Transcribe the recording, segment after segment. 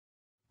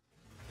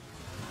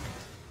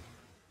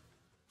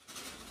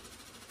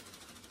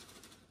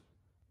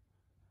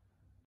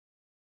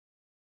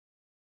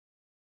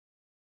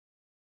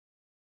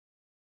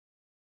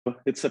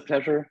It's a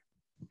pleasure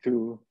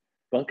to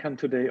welcome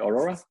today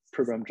Aurora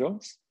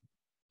Pribram-Jones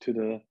to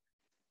the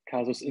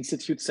CASUS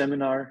Institute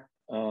seminar.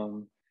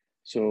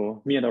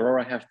 So me and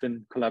Aurora have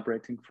been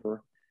collaborating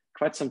for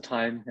quite some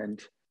time,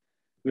 and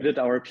we did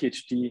our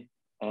PhD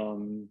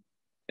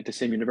at the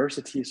same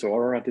university. So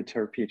Aurora did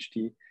her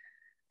PhD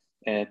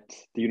at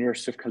the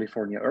University of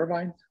California,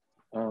 Irvine,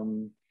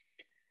 and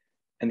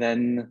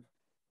then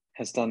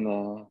has done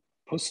a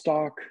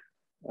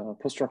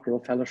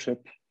postdoctoral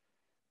fellowship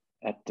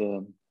at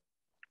the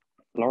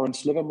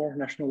Lawrence Livermore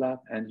National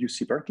Lab and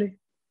UC Berkeley.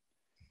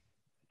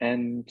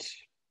 And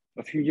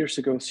a few years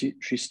ago,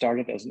 she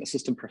started as an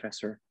assistant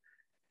professor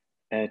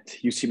at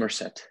UC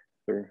Merced,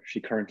 where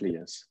she currently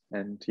is.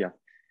 And yeah,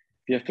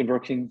 we have been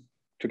working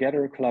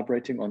together,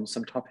 collaborating on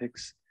some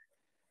topics.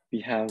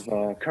 We have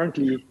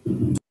currently,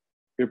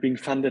 we're being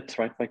funded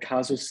by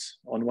CASUS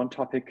on one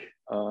topic,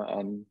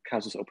 on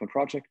CASUS Open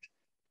Project.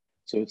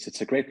 So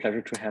it's a great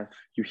pleasure to have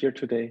you here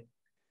today.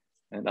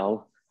 And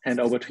I'll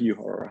hand over to you,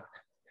 Aurora.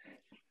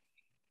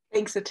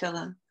 Thanks,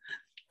 Attila.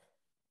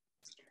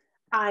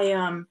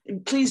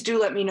 Please do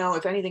let me know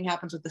if anything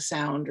happens with the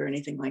sound or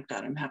anything like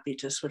that. I'm happy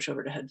to switch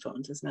over to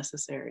headphones as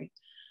necessary.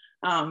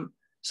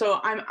 So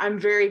I'm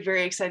very,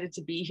 very excited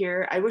to be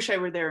here. I wish I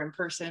were there in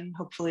person.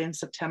 Hopefully in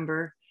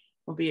September,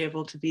 we'll be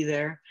able to be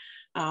there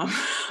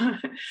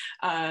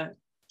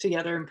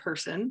together in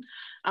person.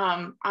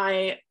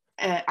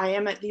 I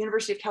am at the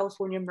University of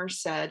California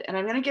Merced, and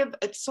I'm going to give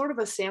a sort of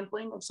a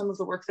sampling of some of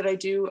the work that I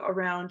do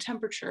around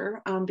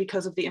temperature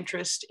because of the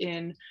interest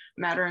in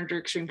matter under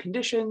extreme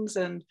conditions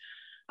and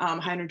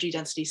high energy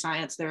density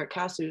science there at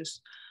CASUS.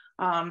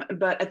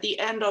 But at the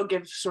end, I'll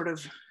give sort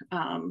of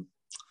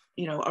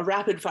a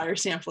rapid fire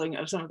sampling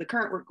of some of the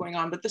current work going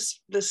on. But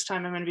this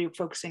time I'm going to be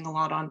focusing a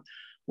lot on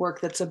work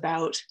that's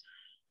about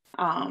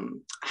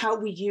how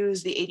we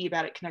use the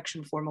adiabatic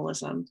connection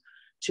formalism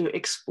to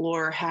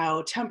explore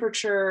how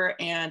temperature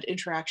and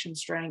interaction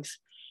strength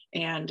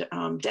and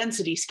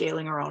density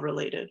scaling are all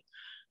related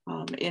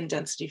in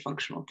density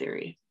functional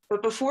theory.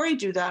 But before I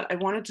do that, I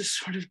wanted to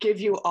sort of give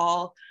you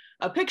all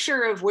a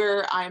picture of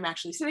where I'm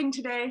actually sitting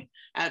today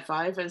at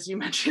 5, as you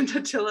mentioned,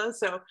 Attila.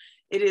 So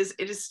it is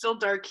still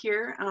dark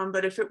here,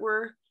 but if it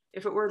were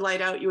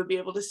light out, you would be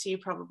able to see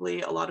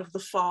probably a lot of the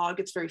fog.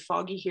 It's very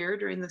foggy here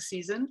during the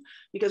season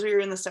because we are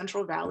in the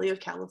Central Valley of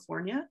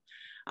California.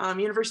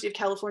 University of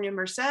California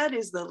Merced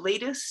is the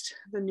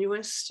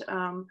newest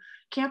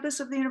campus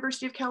of the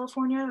University of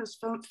California. It was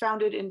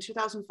founded in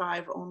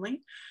 2005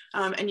 only.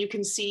 And you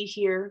can see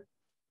here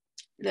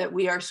that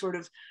we are sort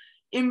of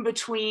in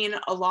between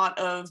a lot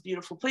of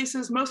beautiful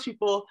places. Most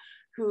people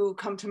who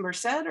come to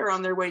Merced are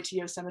on their way to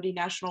Yosemite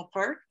National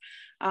Park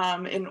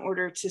in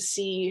order to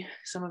see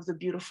some of the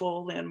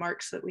beautiful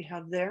landmarks that we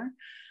have there.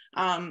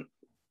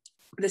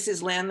 This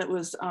is land that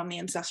was the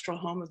ancestral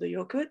home of the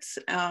Yokuts,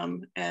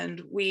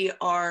 and we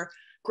are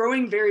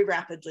growing very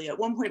rapidly. At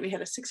one point, we had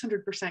a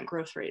 600%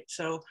 growth rate.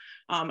 So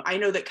I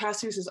know that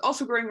CASUS is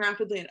also growing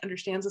rapidly and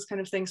understands this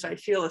kind of thing, so I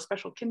feel a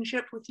special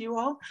kinship with you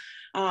all.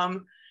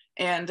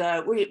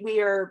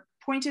 We are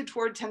pointed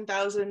toward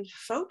 10,000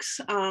 folks,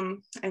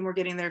 and we're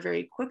getting there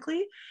very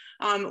quickly.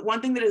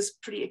 One thing that is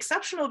pretty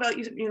exceptional about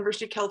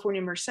University of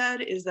California Merced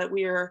is that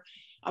we are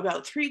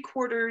about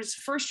 3/4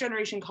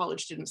 first-generation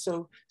college students.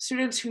 So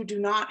students who do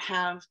not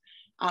have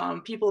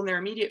people in their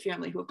immediate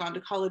family who have gone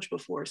to college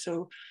before.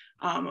 So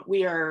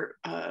we are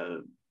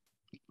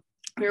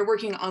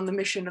working on the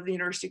mission of the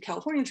University of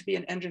California to be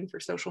an engine for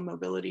social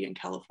mobility in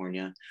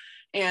California.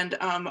 And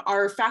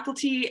our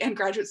faculty and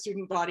graduate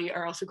student body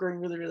are also growing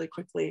really, really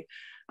quickly.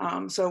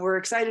 So we're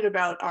excited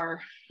about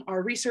our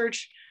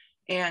research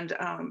and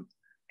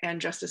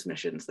justice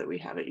missions that we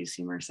have at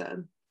UC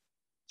Merced.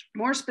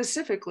 More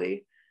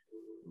specifically,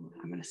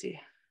 I'm going to see,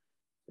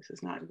 this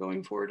is not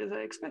going forward as I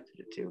expected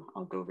it to.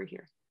 I'll go over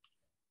here.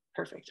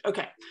 Perfect.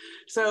 Okay.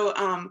 So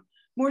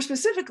more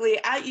specifically,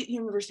 at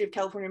University of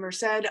California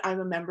Merced,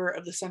 I'm a member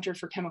of the Center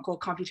for Chemical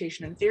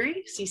Computation and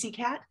Theory,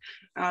 CCCAT.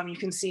 You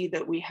can see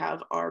that we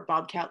have our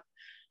Bobcat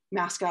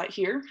mascot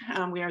here.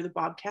 We are the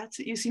Bobcats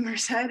at UC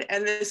Merced,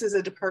 and this is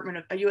a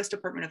US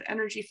Department of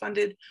Energy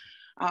funded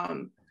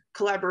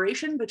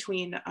collaboration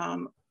between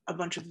a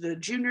bunch of the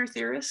junior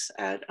theorists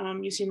at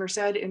UC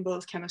Merced in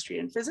both chemistry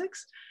and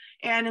physics.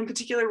 And in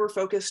particular, we're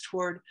focused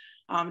toward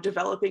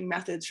developing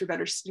methods for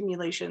better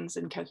simulations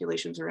and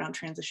calculations around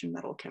transition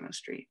metal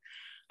chemistry.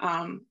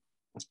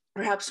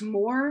 Perhaps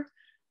more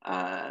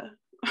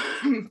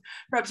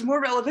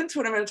relevant to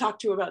what I'm going to talk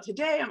to you about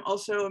today, I'm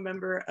also a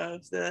member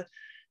of the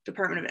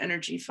Department of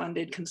Energy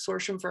funded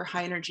Consortium for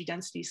High Energy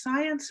Density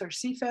Science, or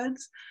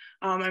CFEDS.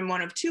 I'm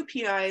one of 2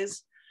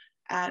 PIs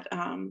at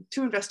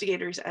 2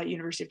 investigators at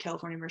University of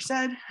California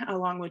Merced,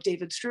 along with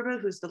David Struba,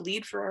 who's the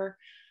lead for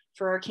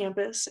our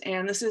campus.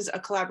 And this is a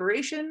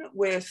collaboration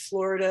with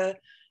Florida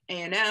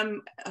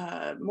A&M,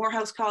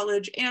 Morehouse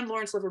College, and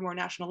Lawrence Livermore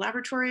National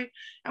Laboratory.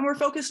 And we're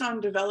focused on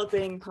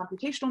developing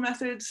computational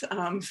methods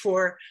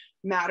for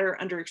matter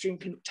under extreme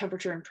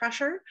temperature and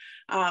pressure,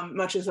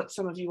 much as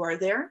some of you are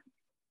there.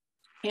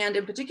 And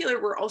in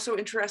particular, we're also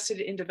interested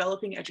in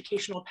developing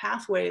educational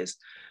pathways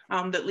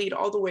that lead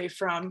all the way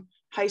from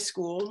high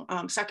school,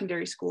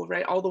 secondary school,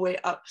 right, all the way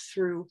up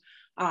through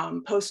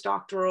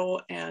postdoctoral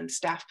and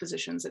staff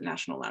positions at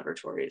national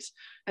laboratories.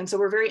 And so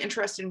we're very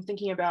interested in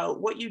thinking about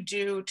what you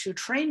do to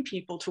train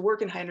people to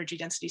work in high energy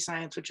density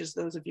science, which, as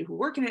those of you who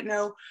work in it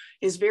know,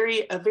 is a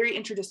very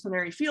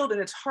interdisciplinary field,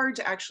 and it's hard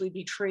to actually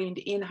be trained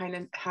in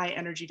high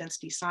energy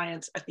density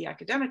science at the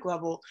academic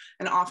level,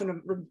 and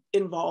often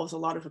involves a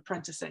lot of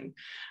apprenticing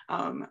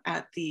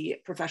at the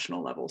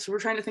professional level. So we're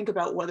trying to think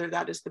about whether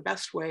that is the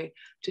best way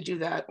to do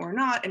that or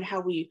not, and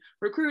how we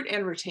recruit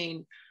and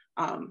retain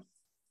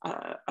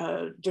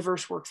a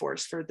diverse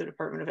workforce for the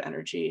Department of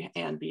Energy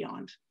and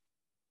beyond.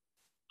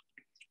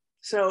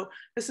 So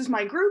this is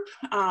my group,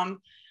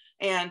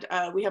 and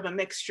we have a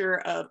mixture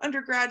of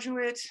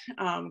undergraduate,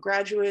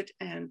 graduate,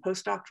 and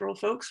postdoctoral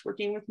folks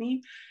working with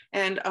me.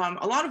 And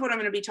a lot of what I'm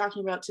going to be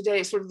talking about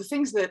today is sort of the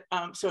things that,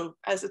 so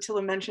as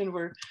Attila mentioned,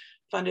 we're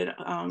funded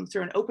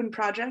through an open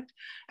project.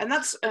 And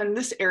that's in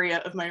this area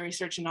of my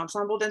research in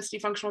ensemble density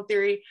functional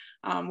theory,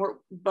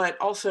 but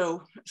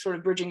also sort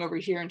of bridging over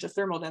here into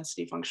thermal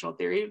density functional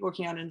theory,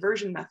 working on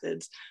inversion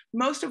methods.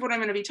 Most of what I'm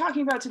going to be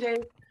talking about today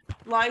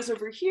lies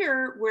over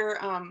here where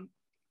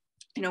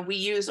we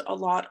use a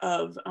lot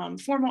of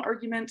formal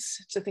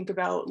arguments to think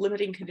about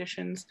limiting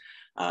conditions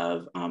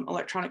of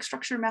electronic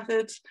structure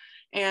methods.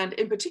 And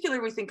in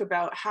particular, we think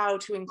about how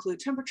to include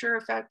temperature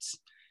effects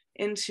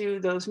into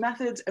those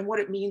methods and what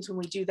it means when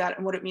we do that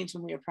and what it means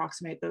when we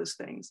approximate those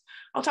things.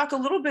 I'll talk a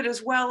little bit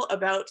as well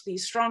about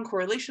these strong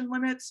correlation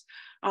limits,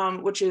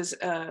 which is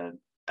an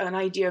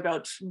idea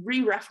about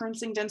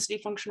re-referencing density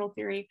functional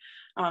theory,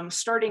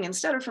 starting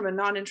instead of from a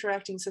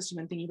non-interacting system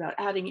and thinking about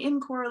adding in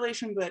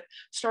correlation, but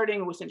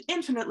starting with an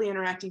infinitely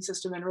interacting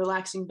system and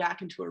relaxing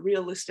back into a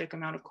realistic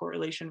amount of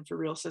correlation for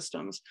real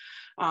systems,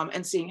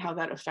 and seeing how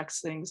that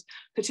affects things,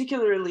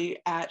 particularly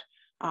at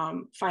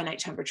finite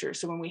temperature.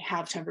 So when we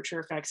have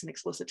temperature effects and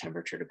explicit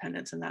temperature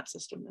dependence in that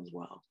system as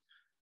well.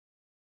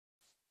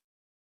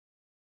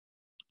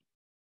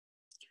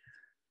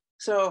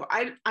 So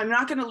I'm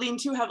not going to lean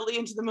too heavily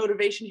into the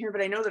motivation here,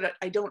 but I know that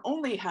I don't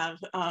only have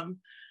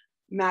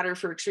matter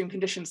for extreme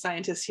condition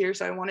scientists here.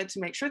 So I wanted to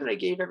make sure that I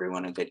gave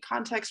everyone a good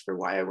context for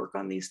why I work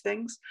on these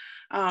things.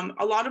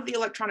 A lot of the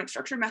electronic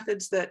structure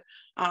methods that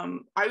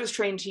I was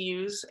trained to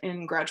use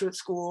in graduate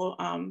school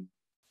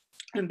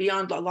and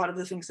beyond, a lot of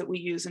the things that we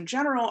use in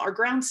general are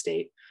ground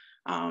state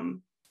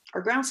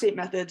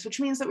methods, which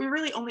means that we're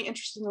really only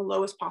interested in the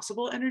lowest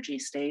possible energy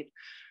state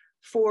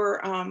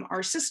for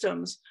our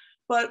systems.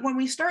 But when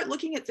we start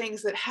looking at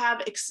things that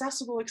have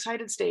accessible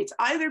excited states,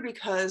 either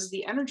because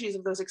the energies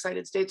of those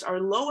excited states are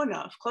low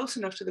enough, close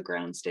enough to the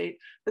ground state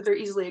that they're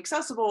easily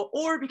accessible,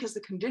 or because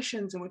the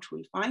conditions in which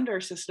we find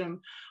our system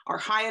are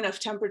high enough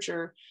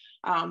temperature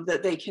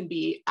that they can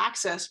be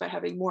accessed by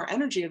having more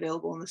energy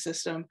available in the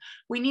system,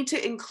 we need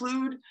to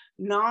include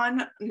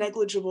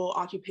non-negligible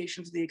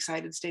occupations of the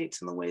excited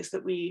states in the ways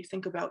that we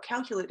think about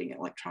calculating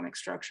electronic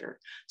structure.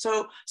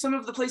 So some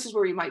of the places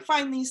where you might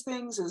find these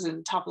things is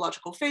in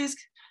topological phase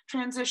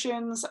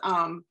transitions,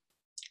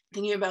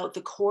 thinking about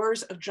the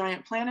cores of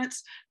giant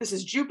planets. This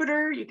is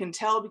Jupiter. You can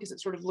tell because it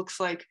sort of looks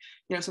like,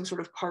 some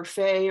sort of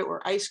parfait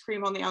or ice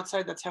cream on the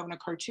outside. That's how in a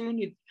cartoon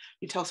you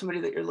tell somebody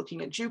that you're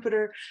looking at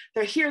Jupiter.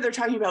 They're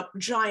talking about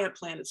giant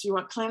planets. You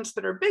want planets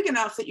that are big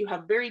enough that you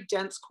have very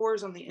dense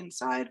cores on the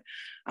inside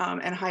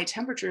and high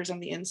temperatures on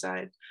the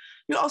inside.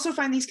 You also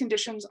find these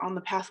conditions on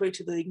the pathway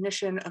to the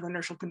ignition of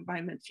inertial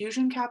confinement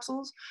fusion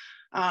capsules.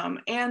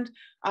 And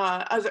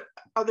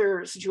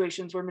other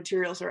situations where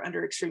materials are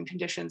under extreme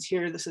conditions.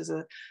 Here, this is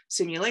a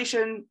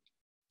simulation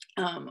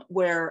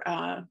where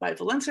by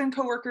Valenza and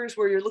coworkers,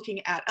 where you're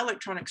looking at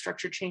electronic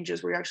structure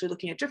changes, where you're actually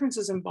looking at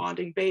differences in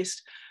bonding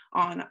based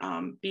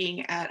on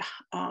being at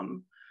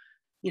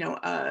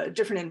a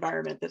different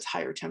environment that's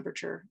higher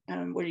temperature,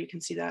 where you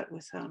can see that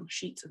with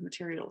sheets of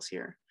materials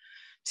here.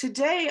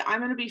 Today, I'm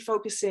going to be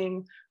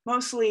focusing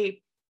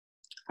mostly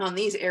on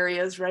these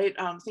areas, right?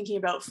 Thinking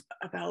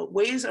about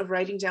ways of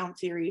writing down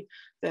theory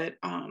that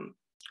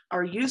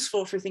are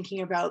useful for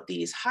thinking about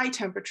these high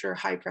temperature,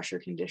 high pressure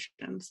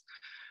conditions,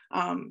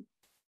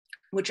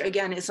 which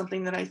again is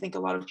something that I think a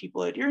lot of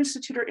people at your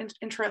institute are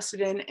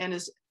interested in and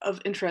is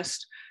of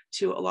interest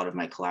to a lot of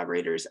my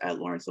collaborators at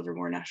Lawrence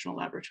Livermore National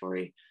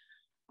Laboratory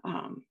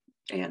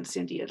and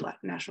Sandia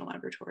National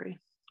Laboratory.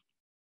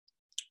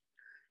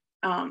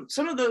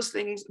 Some of those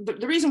things,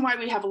 the reason why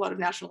we have a lot of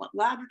national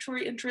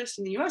laboratory interest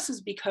in the US is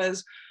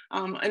because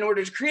in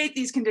order to create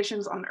these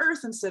conditions on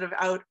Earth instead of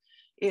out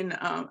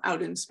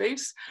in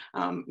space,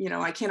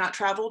 I cannot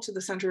travel to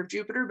the center of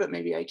Jupiter, but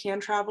maybe I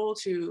can travel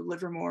to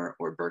Livermore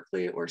or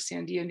Berkeley or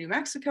Sandia, New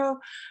Mexico,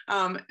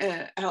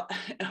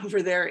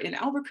 over there in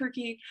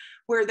Albuquerque,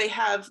 where they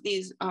have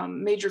these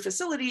major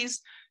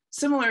facilities.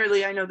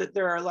 Similarly, I know that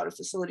there are a lot of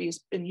facilities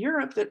in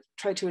Europe that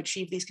try to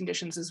achieve these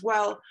conditions as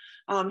well.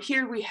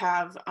 Here we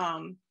have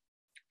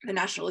the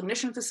National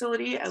Ignition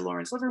Facility at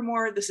Lawrence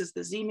Livermore. This is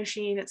the Z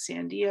machine at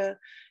Sandia.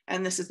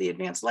 And this is the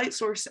Advanced Light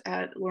Source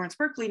at Lawrence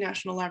Berkeley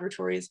National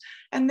Laboratories.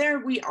 And there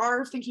we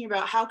are thinking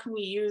about how can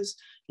we use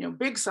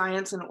big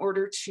science in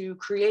order to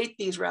create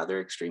these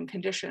rather extreme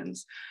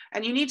conditions.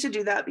 And you need to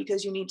do that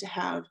because you need to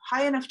have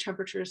high enough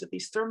temperatures that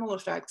these thermal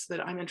effects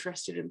that I'm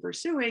interested in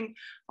pursuing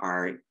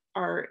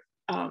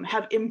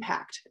have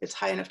impact. It's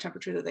high enough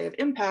temperature that they have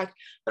impact,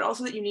 but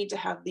also that you need to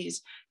have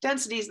these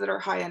densities that are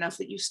high enough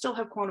that you still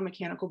have quantum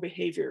mechanical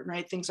behavior,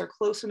 right? Things are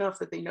close enough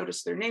that they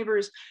notice their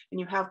neighbors, and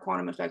you have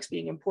quantum effects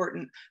being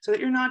important so that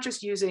you're not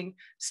just using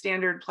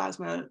standard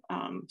plasma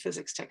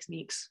physics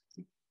techniques,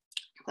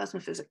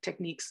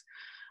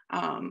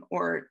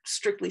 or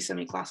strictly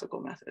semi-classical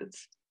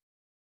methods.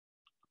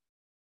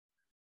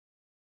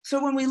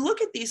 So when we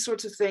look at these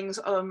sorts of things,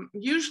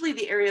 usually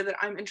the area that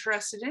I'm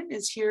interested in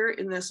is here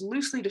in this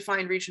loosely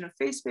defined region of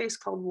phase space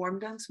called warm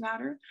dense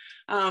matter.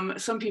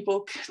 Some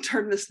people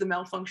term this the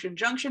malfunction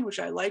junction, which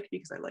I like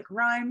because I like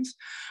rhymes.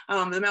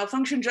 The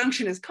malfunction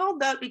junction is called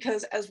that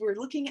because as we're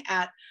looking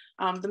at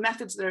the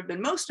methods that have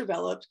been most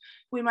developed,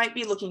 we might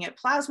be looking at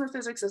plasma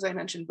physics, as I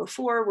mentioned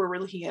before, where we're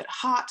looking at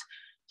hot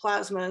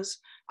plasmas,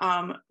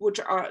 which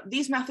are,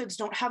 these methods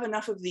don't have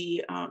enough of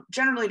the,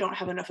 generally don't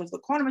have enough of the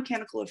quantum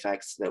mechanical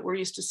effects that we're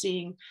used to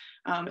seeing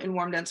in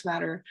warm dense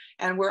matter.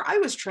 And where I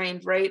was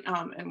trained, right,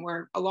 and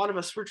where a lot of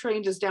us were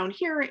trained is down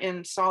here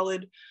in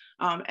solid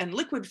and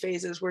liquid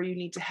phases where you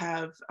need to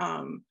have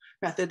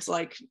methods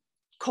like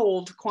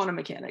cold quantum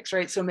mechanics,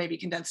 right? So maybe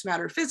condensed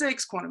matter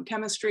physics, quantum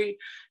chemistry.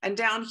 And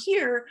down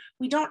here,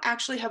 we don't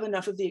actually have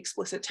enough of the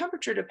explicit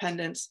temperature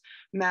dependence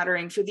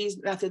mattering for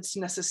these methods to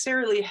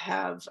necessarily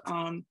have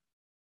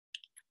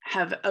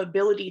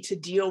ability to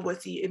deal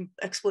with the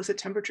explicit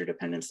temperature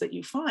dependence that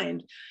you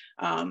find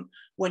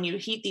when you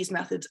heat these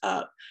methods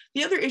up.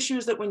 The other issue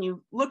is that when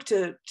you look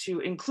to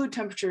include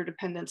temperature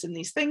dependence in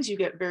these things, you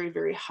get very,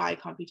 very high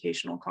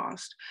computational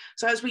cost.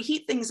 So as we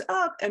heat things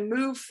up and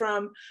move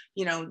from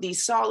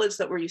these solids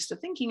that we're used to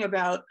thinking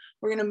about,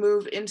 we're going to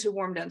move into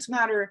warm dense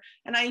matter.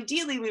 And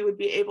ideally, we would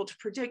be able to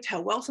predict how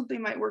well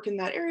something might work in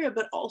that area,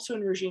 but also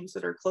in regimes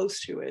that are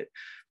close to it.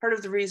 Part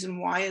of the reason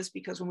why is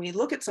because when we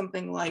look at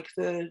something like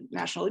the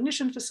National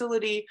Ignition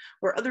Facility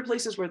or other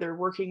places where they're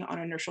working on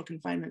inertial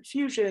confinement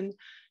fusion,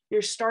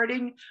 you're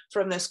starting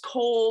from this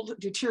cold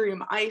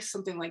deuterium ice,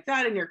 something like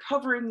that, and you're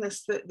covering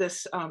this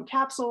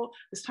capsule,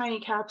 this tiny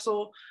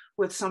capsule,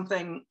 with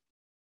something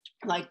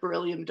like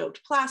beryllium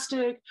doped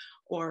plastic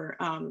or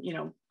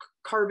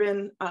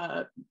carbon,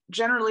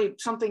 generally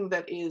something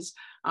that is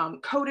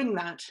coating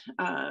that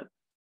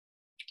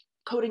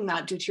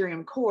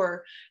deuterium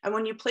core. And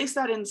when you place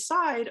that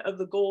inside of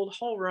the gold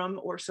hull room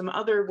or some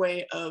other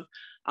way of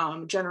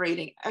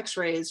generating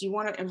X-rays, you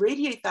want to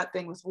irradiate that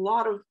thing with a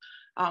lot of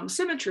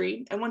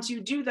symmetry. And once you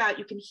do that,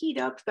 you can heat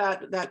up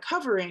that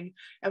covering.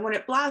 And when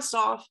it blasts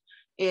off,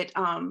 it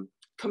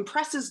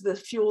compresses the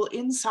fuel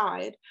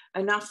inside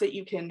enough that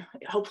you can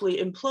hopefully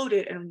implode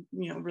it and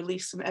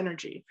release some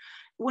energy.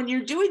 When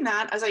you're doing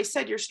that, as I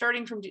said, you're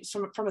starting from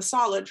a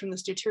solid, from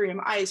this deuterium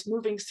ice,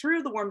 moving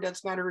through the warm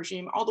dense matter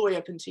regime all the way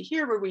up into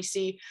here, where we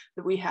see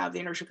that we have the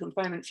inertial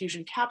confinement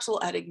fusion capsule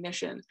at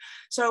ignition.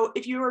 So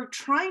if you are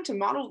trying to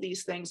model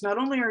these things, not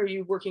only are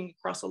you working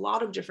across a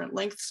lot of different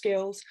length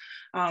scales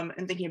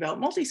and thinking about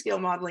multi-scale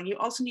modeling, you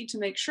also need to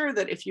make sure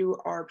that if you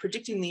are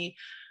predicting the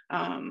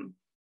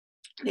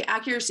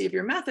accuracy of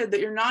your method, that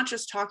you're not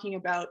just talking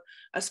about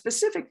a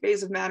specific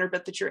phase of matter,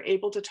 but that you're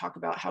able to talk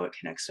about how it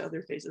connects to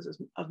other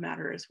phases of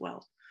matter as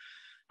well.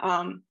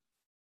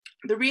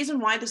 The reason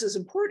why this is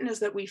important is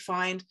that we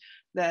find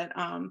that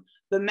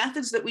the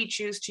methods that we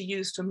choose to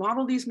use to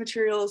model these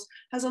materials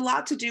has a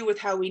lot to do with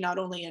how we not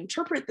only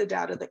interpret the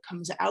data that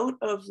comes out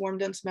of warm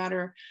dense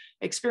matter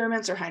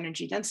experiments or high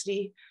energy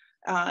density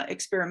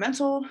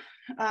experimental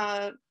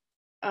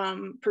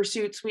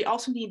pursuits, we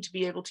also need to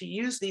be able to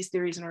use these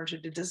theories in order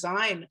to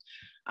design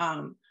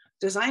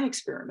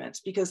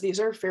experiments, because these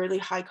are fairly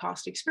high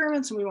cost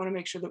experiments, and we want to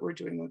make sure that we're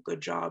doing a good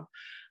job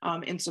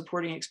in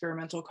supporting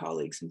experimental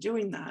colleagues in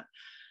doing that.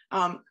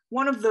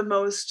 One of the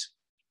most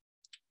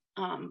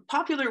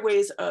popular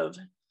ways of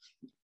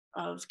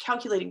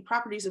calculating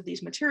properties of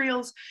these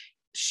materials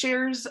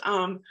shares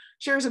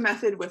a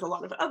method with a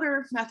lot of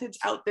other methods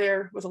out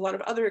there, with a lot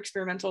of other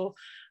experimental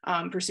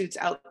pursuits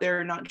out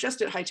there, not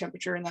just at high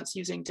temperature, and that's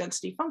using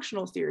density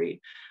functional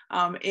theory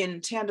in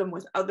tandem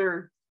with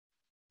other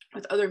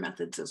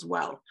methods as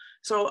well.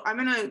 So I'm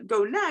going to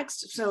go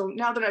next. So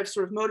now that I've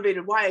sort of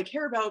motivated why I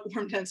care about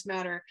warm dense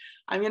matter,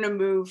 I'm going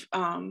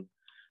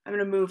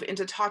to move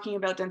into talking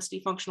about density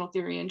functional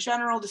theory in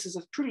general. This is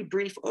a pretty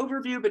brief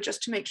overview, but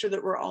just to make sure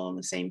that we're all on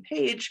the same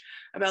page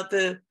about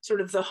the sort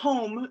of the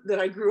home that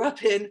I grew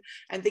up in,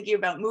 and thinking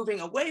about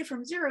moving away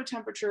from zero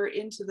temperature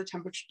into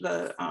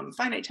the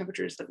finite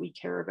temperatures that we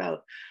care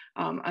about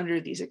under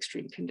these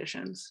extreme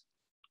conditions.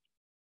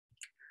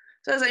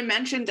 So as I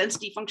mentioned,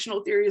 density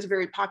functional theory is a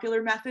very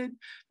popular method.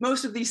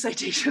 Most of these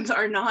citations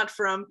are not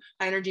from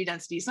high energy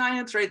density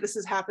science, right? This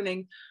is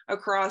happening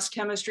across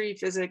chemistry,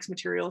 physics,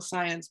 materials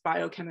science,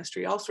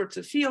 biochemistry, all sorts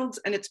of fields.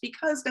 And it's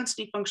because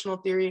density functional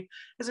theory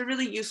is a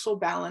really useful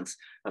balance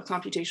of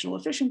computational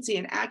efficiency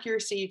and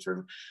accuracy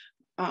for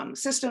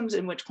systems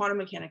in which quantum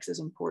mechanics is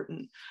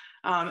important.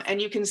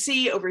 And you can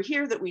see over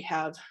here that we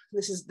have,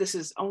 this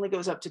is only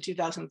goes up to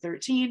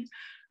 2013,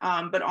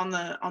 but on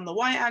the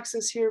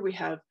y-axis here, we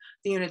have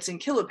the units in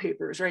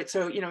kilopapers, right?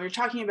 So, you're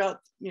talking about,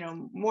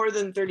 more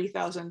than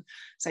 30,000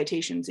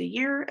 citations a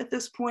year at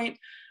this point,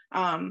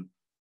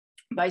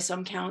 by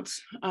some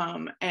counts.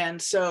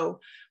 And so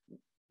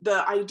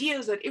the idea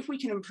is that if we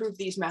can improve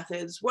these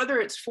methods, whether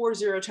it's for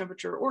zero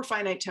temperature or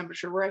finite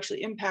temperature, we're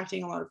actually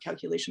impacting a lot of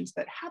calculations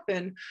that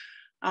happen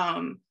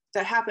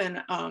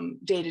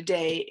day to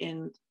day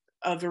in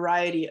a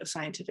variety of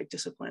scientific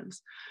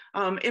disciplines.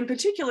 In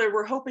particular,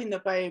 we're hoping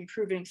that by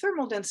improving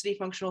thermal density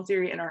functional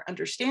theory and our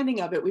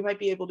understanding of it, we might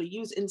be able to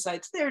use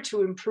insights there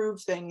to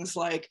improve things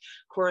like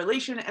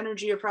correlation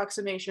energy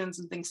approximations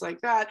and things like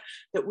that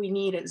we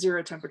need at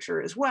zero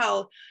temperature as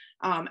well.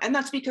 And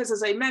that's because,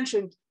 as I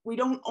mentioned, we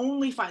don't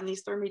only find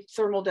these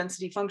thermal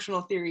density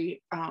functional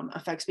theory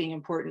effects being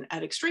important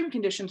at extreme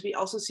conditions. We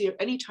also see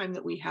any time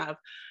that we have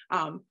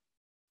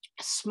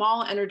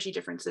small energy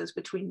differences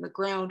between the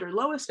ground or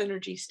lowest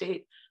energy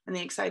state and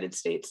the excited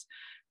states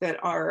that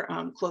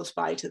are close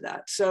by to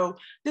that. So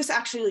this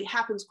actually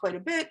happens quite a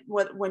bit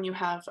when you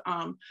have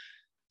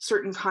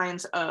certain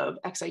kinds of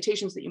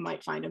excitations that you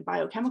might find in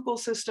biochemical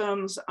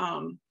systems,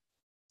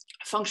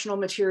 functional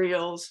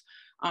materials,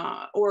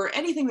 or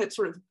anything that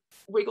sort of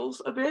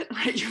wiggles a bit,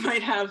 right? You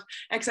might have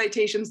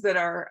excitations that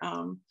are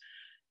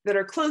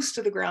close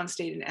to the ground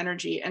state and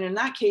energy. And in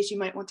that case, you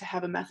might want to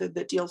have a method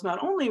that deals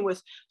not only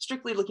with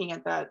strictly looking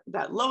at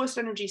that lowest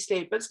energy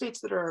state, but states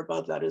that are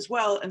above that as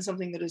well, and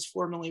something that is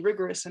formally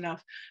rigorous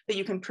enough that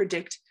you can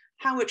predict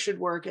how it should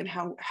work and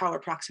how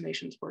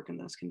approximations work in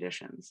those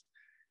conditions.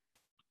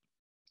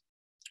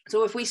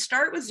 So if we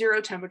start with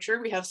zero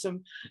temperature, we have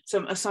some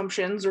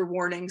assumptions or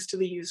warnings to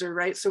the user,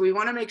 right? So we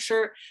want to make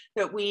sure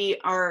that we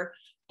are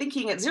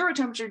thinking at zero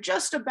temperature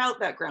just about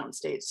that ground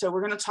state. So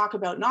we're going to talk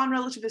about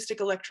non-relativistic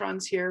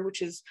electrons here,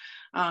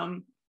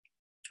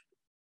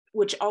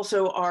 which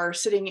also are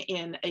sitting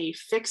in a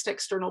fixed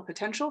external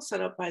potential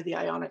set up by the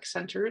ionic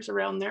centers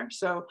around there.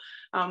 So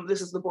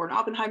this is the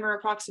Born-Oppenheimer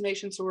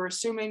approximation. So we're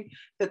assuming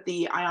that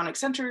the ionic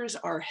centers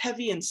are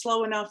heavy and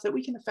slow enough that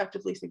we can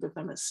effectively think of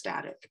them as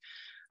static.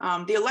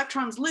 The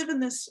electrons live in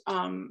this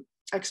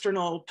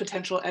external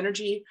potential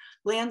energy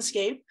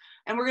landscape.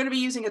 And we're going to be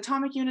using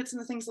atomic units in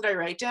the things that I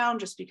write down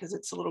just because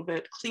it's a little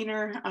bit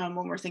cleaner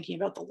when we're thinking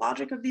about the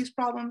logic of these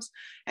problems.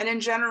 And in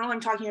general,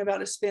 I'm talking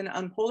about a spin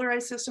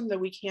unpolarized system that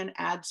we can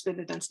add spin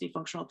to density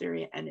functional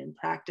theory. And in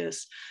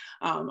practice,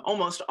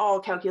 almost all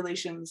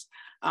calculations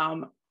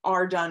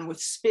are done with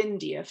spin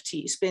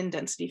DFT, spin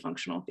density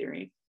functional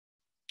theory.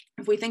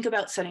 If we think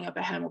about setting up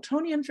a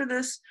Hamiltonian for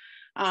this,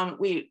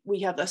 we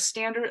have a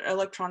standard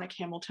electronic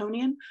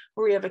Hamiltonian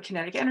where we have a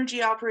kinetic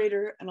energy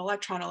operator, an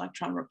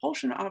electron-electron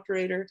repulsion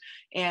operator,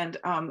 and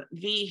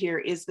V here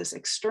is this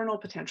external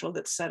potential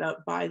that's set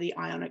up by the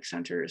ionic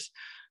centers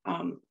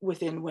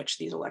within which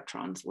these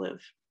electrons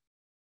live.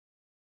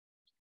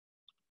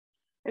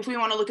 If we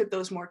want to look at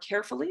those more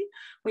carefully,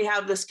 we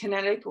have this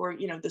kinetic or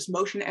this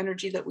motion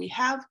energy that we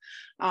have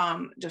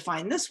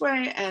defined this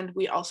way. And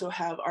we also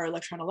have our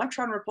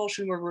electron-electron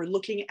repulsion where we're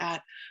looking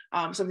at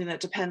something that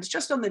depends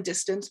just on the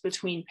distance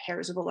between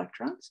pairs of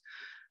electrons.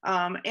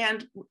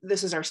 And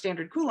this is our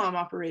standard Coulomb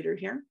operator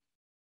here.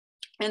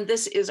 And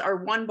this is our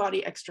one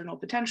body external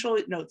potential.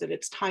 Note that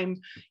it's time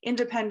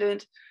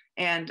independent.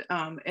 And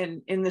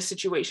in this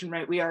situation,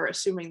 right, we are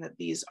assuming that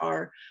these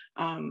are,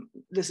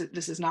 this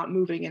is not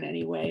moving in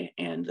any way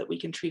and that we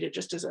can treat it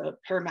just as a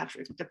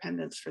parametric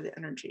dependence for the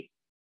energy.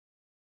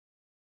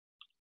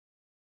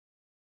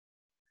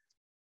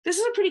 This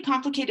is a pretty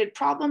complicated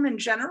problem in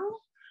general.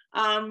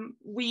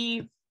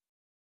 We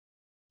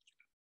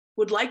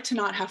would like to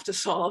not have to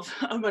solve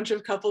a bunch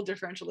of coupled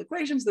differential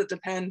equations that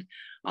depend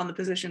on the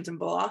positions and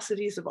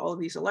velocities of all of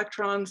these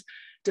electrons,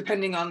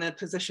 depending on the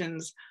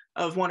positions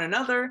of one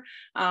another.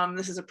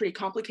 This is a pretty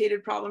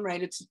complicated problem,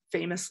 right? It's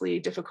famously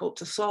difficult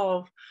to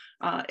solve.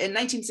 In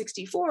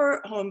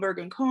 1964, Hohenberg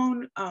and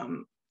Kohn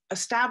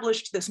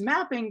established this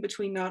mapping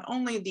between not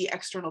only the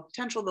external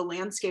potential, the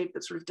landscape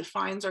that sort of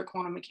defines our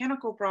quantum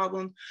mechanical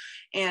problem,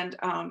 and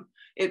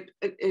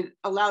it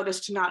allowed us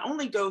to not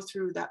only go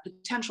through that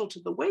potential to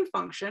the wave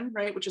function,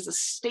 right, which is a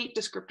state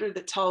descriptor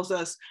that tells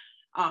us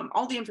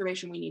all the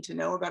information we need to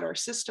know about our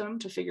system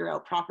to figure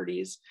out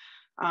properties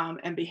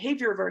and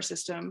behavior of our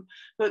system.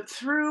 But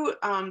through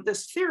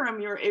this theorem,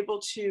 you're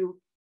able to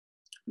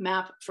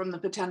map from the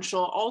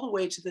potential all the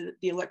way to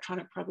the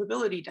electronic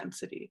probability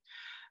density.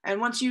 And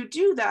once you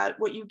do that,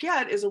 what you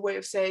get is a way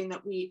of saying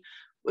that we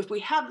if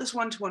we have this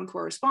one-to-one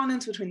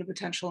correspondence between the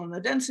potential and the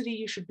density,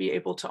 you should be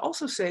able to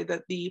also say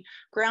that the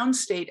ground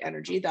state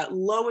energy, that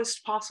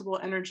lowest possible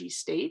energy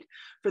state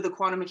for the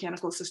quantum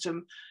mechanical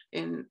system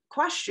in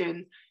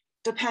question,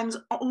 depends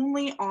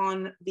only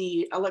on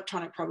the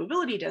electronic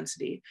probability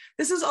density.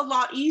 This is a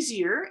lot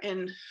easier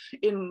in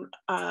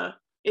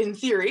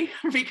theory,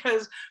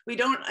 because we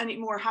don't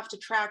anymore have to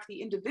track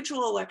the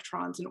individual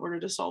electrons in order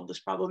to solve this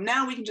problem.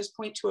 Now we can just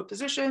point to a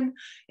position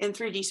in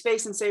 3D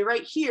space and say,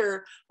 right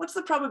here, what's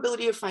the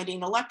probability of finding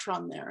an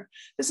electron there?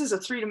 This is a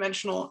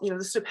three-dimensional,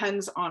 this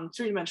depends on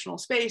three-dimensional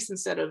space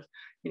instead of,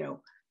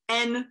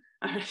 n,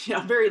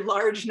 a very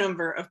large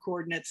number of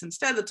coordinates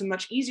instead. That's a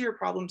much easier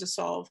problem to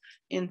solve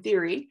in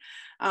theory.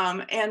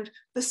 And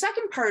the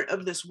second part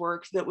of this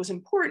work that was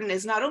important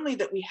is not only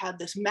that we had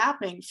this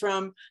mapping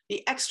from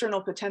the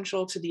external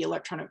potential to the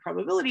electronic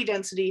probability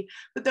density,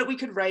 but that we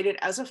could write it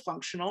as a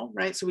functional,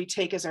 right? So we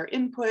take as our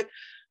input,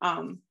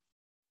 a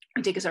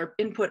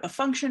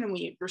function, and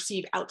we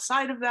receive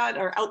outside of that,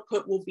 our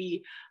output will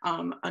be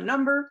a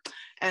number.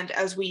 And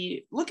as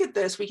we look at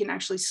this, we can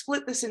actually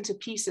split this into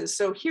pieces.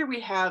 So here we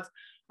have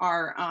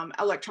our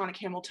electronic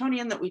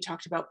Hamiltonian that we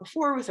talked about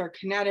before with our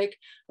kinetic,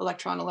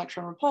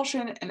 electron-electron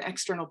repulsion, and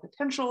external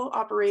potential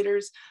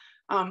operators.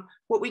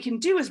 What we can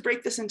do is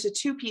break this into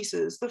two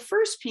pieces. The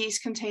first piece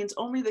contains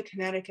only the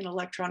kinetic and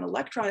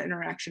electron-electron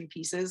interaction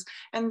pieces,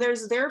 and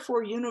there's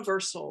therefore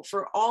universal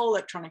for all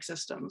electronic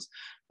systems.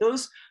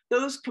 Those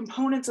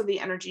components of the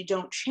energy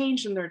don't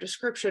change in their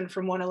description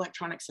from one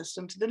electronic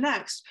system to the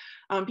next.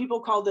 People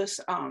call this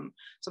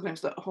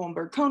sometimes the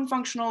Holmberg-Kohn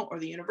functional or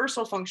the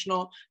universal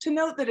functional, to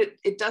note that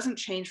it doesn't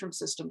change from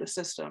system to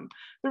system.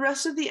 The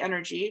rest of the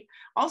energy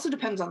also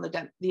depends on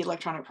the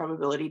electronic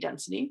probability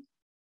density,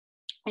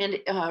 and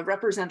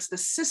represents the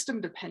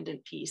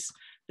system-dependent piece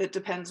that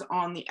depends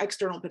on the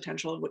external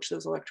potential in which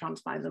those electrons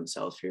find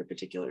themselves for your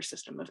particular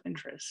system of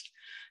interest.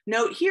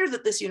 Note here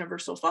that this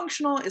universal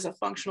functional is a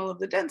functional of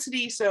the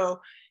density.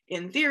 So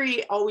in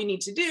theory, all we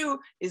need to do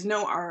is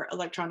know our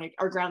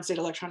ground state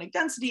electronic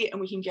density, and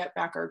we can get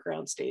back our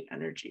ground state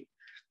energy.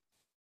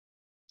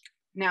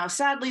 Now,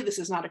 sadly, this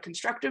is not a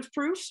constructive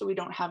proof, so we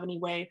don't have any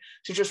way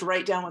to just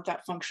write down what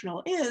that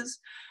functional is.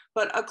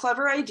 But a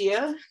clever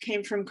idea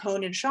came from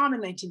Kohn and Sham in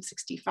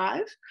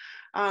 1965.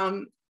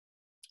 And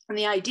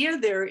the idea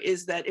there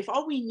is that if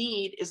all we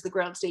need is the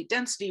ground state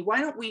density,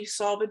 why don't we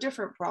solve a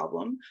different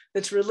problem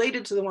that's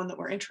related to the one that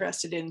we're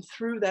interested in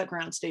through that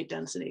ground state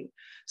density?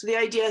 So the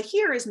idea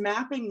here is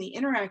mapping the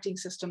interacting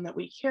system that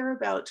we care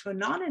about to a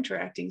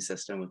non-interacting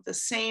system with the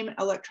same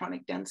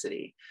electronic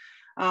density.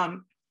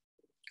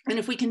 And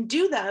if we can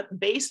do that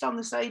based on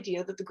this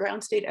idea that the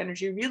ground state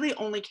energy really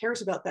only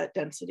cares about that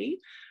density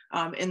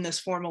in this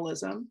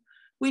formalism,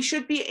 we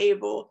should be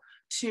able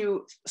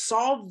to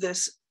solve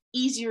this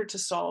easier to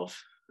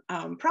solve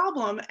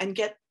problem and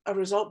get a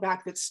result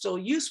back that's still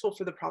useful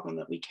for the problem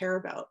that we care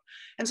about.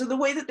 And so the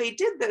way that they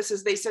did this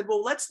is they said,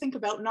 well, let's think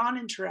about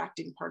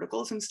non-interacting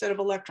particles instead of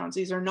electrons.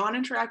 These are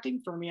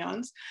non-interacting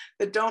fermions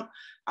that don't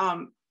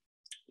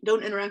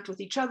interact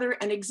with each other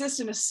and exist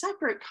in a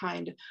separate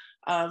kind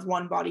of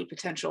one body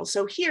potential.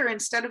 So here,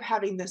 instead of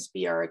having this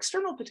be our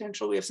external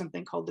potential, we have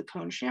something called the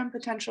Kohn-Sham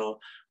potential,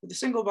 or the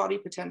single body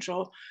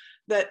potential,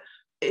 that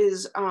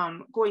is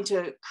going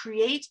to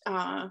create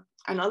an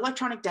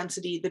electronic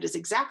density that is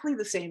exactly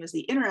the same as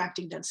the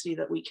interacting density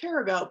that we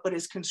care about, but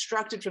is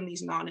constructed from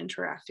these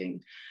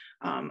non-interacting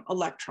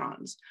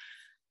electrons.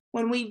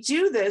 When we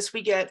do this,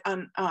 we get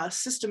a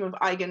system of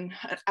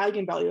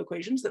eigenvalue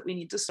equations that we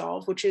need to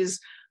solve, which is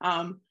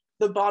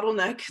the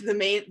bottleneck,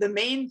 the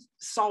main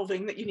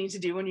solving that you need to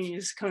do when you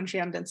use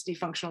Kohn-Sham density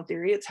functional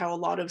theory. It's how a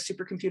lot of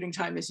supercomputing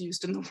time is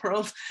used in the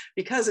world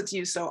because it's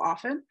used so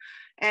often.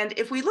 And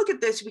if we look at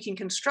this, we can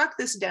construct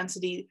this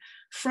density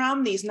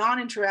from these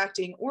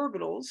non-interacting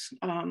orbitals,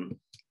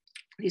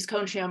 these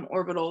Kohn-Sham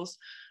orbitals,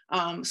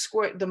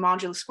 the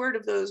modulus squared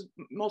of those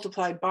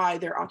multiplied by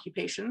their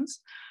occupations.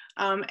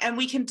 And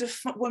we can,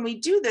 when we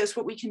do this,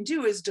 what we can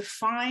do is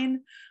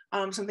define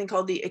something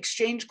called the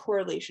exchange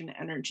correlation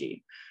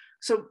energy.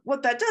 So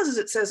what that does is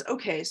it says,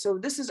 okay, so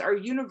this is our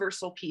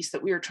universal piece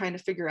that we are trying to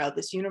figure out,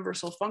 this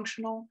universal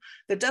functional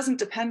that doesn't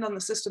depend on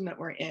the system that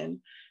we're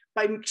in.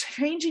 By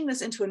changing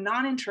this into a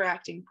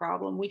non-interacting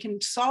problem, we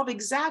can solve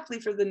exactly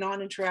for the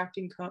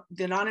non-interacting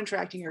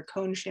or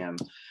Kohn-Sham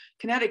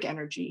kinetic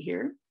energy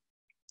here.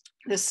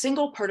 This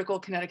single particle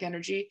kinetic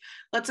energy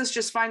lets us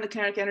just find the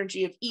kinetic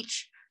energy of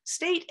each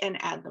state and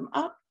add them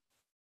up.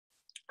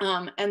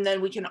 And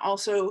then we can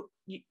also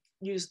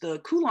use the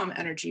Coulomb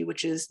energy,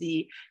 which is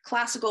the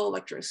classical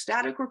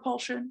electrostatic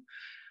repulsion,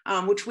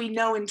 which we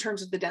know in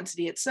terms of the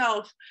density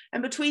itself.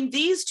 And between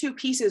these two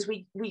pieces,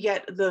 we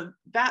get the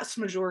vast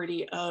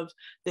majority of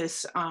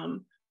this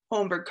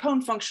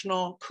Holmberg-Kohn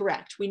functional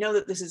correct. We know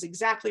that this is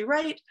exactly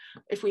right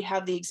if we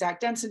have the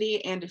exact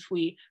density and if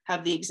we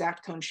have the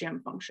exact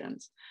Kohn-Sham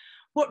functions.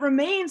 What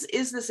remains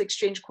is this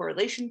exchange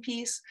correlation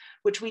piece,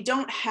 which we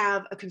don't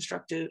have a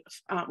constructive,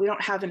 we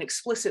don't have an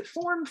explicit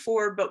form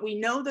for, but we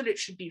know that it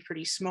should be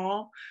pretty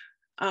small.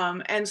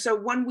 And so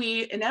when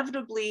we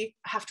inevitably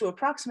have to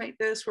approximate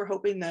this, we're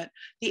hoping that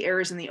the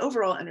errors in the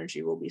overall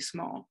energy will be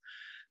small.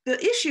 The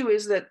issue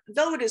is that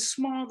though it is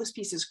small, this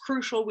piece is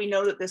crucial. We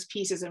know that this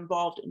piece is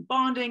involved in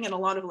bonding and a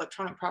lot of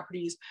electronic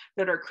properties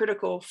that are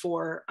critical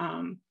for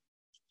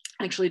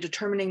actually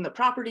determining the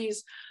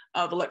properties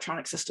of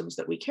electronic systems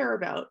that we care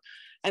about.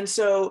 And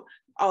so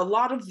a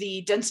lot of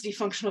the density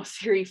functional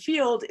theory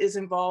field is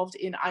involved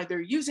in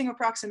either using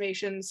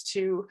approximations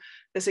to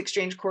this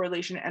exchange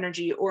correlation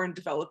energy or in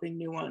developing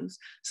new ones.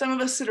 Some of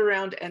us sit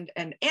around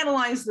and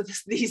analyze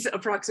these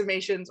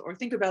approximations or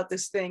think about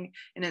this thing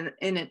in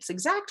its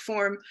exact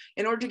form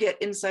in order to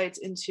get insights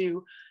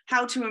into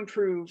how to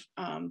improve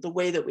the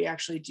way that we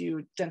actually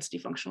do density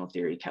functional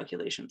theory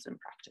calculations in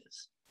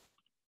practice.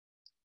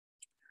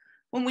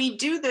 When we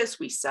do this,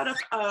 we set up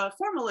a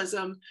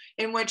formalism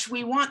in which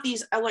we want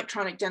these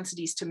electronic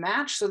densities to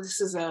match. So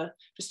this is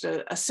just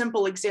a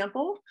simple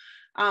example.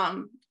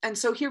 And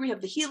so here we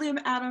have the helium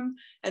atom,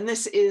 and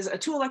this is a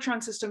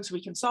 2-electron system, so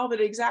we can solve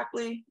it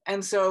exactly.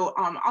 And so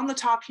on the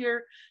top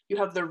here, you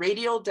have the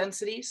radial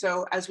density.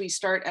 So as we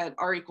start at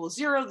r equals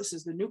 0, this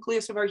is the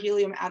nucleus of our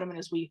helium atom. And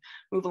as we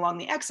move along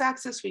the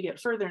x-axis, we get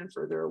further and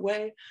further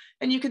away.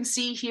 And you can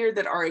see here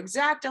that our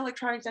exact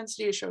electronic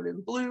density is shown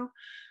in blue.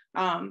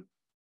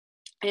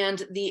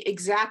 And the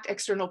exact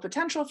external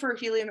potential for a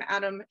helium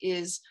atom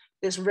is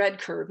this red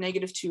curve,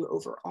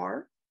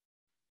 -2/r.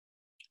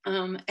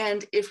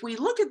 And if we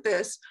look at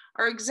this,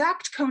 our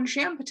exact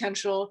Kohn-Sham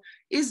potential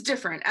is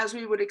different, as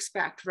we would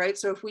expect, right?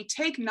 So if we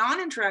take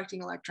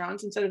non-interacting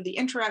electrons instead of the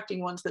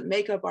interacting ones that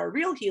make up our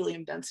real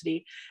helium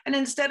density, and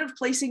instead of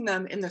placing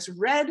them in this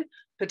red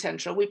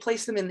potential, we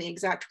place them in the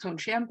exact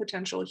Kohn-Sham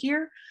potential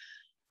here,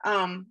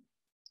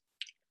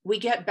 we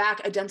get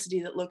back a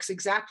density that looks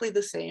exactly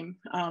the same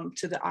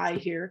to the eye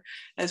here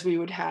as we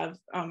would have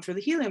for the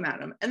helium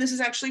atom. And this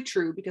is actually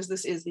true because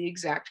this is the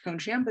exact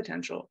Kohn-Sham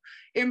potential.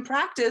 In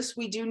practice,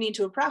 we do need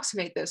to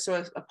approximate this.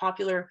 So a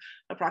popular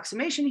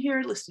approximation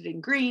here listed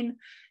in green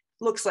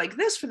looks like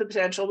this for the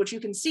potential, which you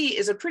can see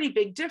is a pretty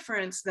big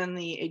difference than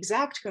the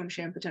exact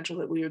Kohn-Sham potential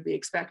that we would be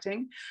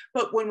expecting.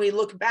 But when we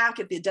look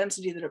back at the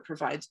density that it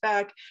provides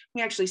back,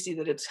 we actually see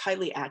that it's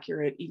highly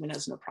accurate even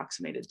as an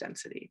approximated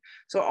density.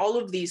 So all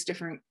of these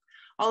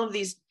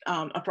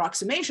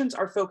approximations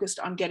are focused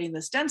on getting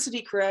this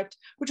density correct,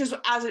 which is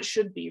as it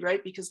should be,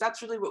 right? Because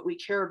that's really what we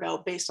care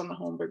about based on the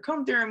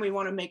Holmberg-Kohn theorem. We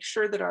want to make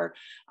sure that our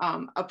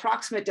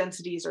approximate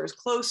densities are as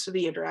close to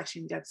the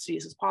interaction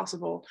densities as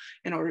possible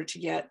in order to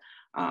get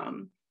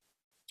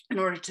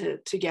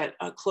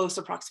a close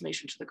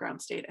approximation to the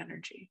ground state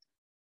energy.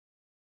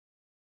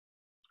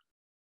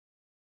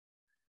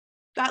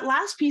 That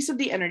last piece of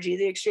the energy,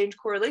 the exchange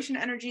correlation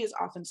energy, is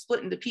often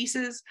split into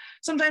pieces.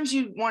 Sometimes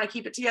you want to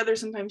keep it together,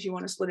 sometimes you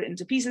want to split it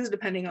into pieces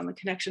depending on the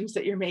connections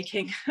that you're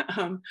making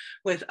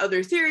with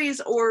other theories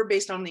or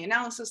based on the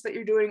analysis that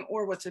you're doing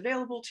or what's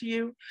available to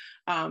you.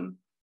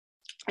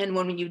 And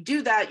when you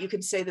do that, you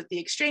can say that the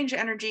exchange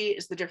energy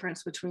is the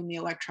difference between the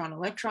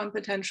electron-electron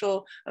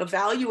potential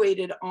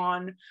evaluated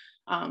on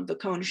the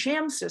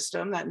Kohn-Sham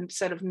system, that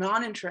set of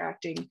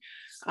non-interacting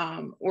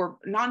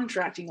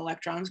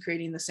electrons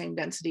creating the same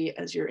density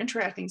as your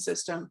interacting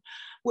system,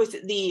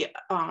 with the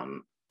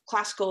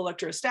classical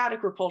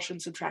electrostatic repulsion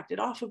subtracted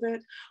off of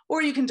it,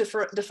 or you can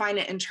define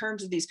it in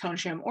terms of these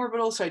Kohn-Sham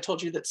orbitals. So I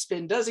told you that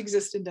spin does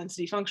exist in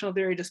density functional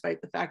theory,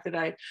 despite the fact that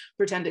I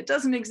pretend it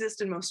doesn't exist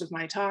in most of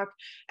my talk.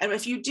 And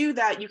if you do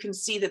that, you can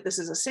see that this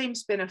is a same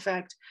spin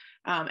effect,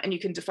 and you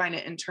can define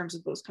it in terms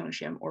of those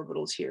Kohn-Sham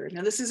orbitals here.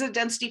 Now, this is a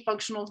density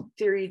functional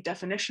theory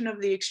definition of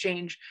the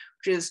exchange,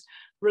 which is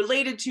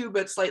related to,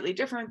 but slightly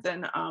different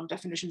than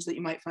definitions that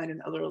you might find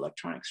in other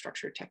electronic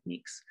structure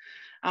techniques.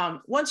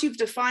 Once you've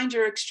defined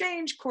your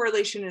exchange,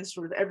 correlation is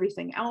sort of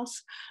everything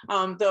else,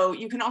 though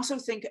you can also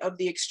think of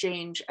the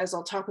exchange, as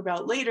I'll talk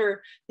about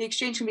later, the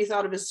exchange can be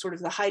thought of as sort of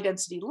the high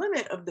density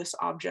limit of this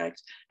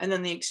object, and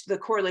then the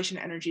correlation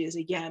energy is,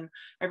 again,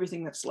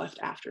 everything that's left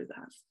after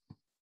that.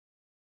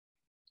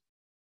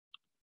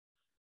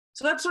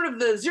 So that's sort of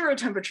the zero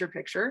temperature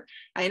picture.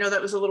 I know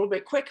that was a little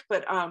bit quick,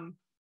 but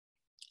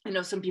I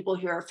know some people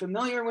here are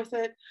familiar with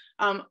it.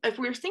 If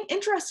we're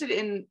interested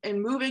in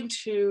moving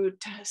to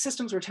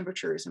systems where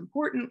temperature is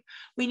important,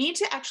 we need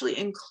to actually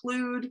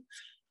include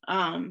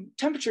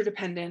temperature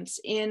dependence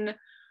in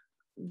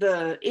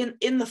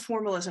the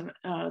formalism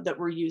that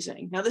we're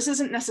using. Now, this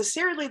isn't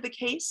necessarily the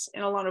case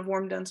in a lot of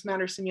warm dense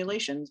matter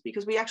simulations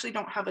because we actually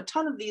don't have a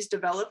ton of these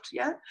developed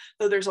yet,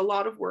 though there's a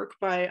lot of work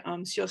by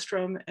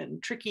Sjöström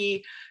and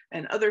Tricky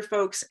and other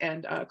folks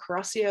and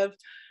Karasiev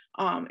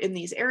in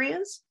these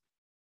areas.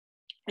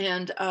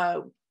 And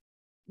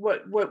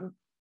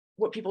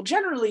what people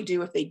generally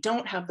do if they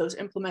don't have those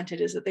implemented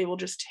is that they will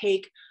just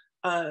take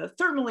a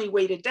thermally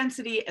weighted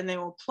density and they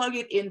will plug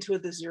it into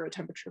the zero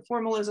temperature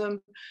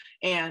formalism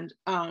and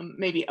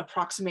maybe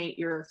approximate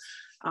your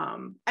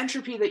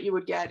entropy that you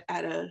would get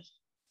at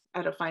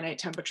at a finite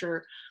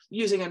temperature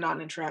using a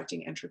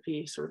non-interacting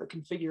entropy, sort of a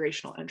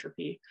configurational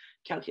entropy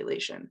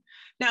calculation.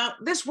 Now,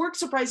 this works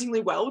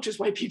surprisingly well, which is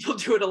why people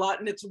do it a lot,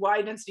 and it's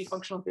why density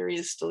functional theory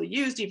is still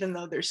used, even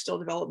though there's still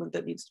development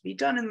that needs to be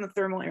done in the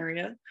thermal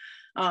area,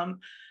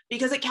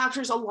 because it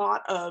captures a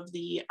lot of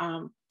the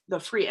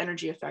free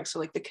energy effects, so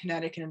like the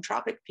kinetic and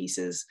entropic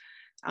pieces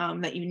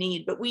that you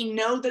need. But we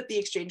know that the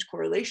exchange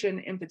correlation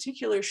in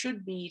particular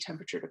should be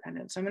temperature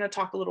dependent. So I'm going to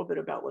talk a little bit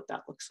about what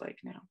that looks like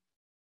now.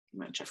 I'm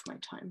going to check my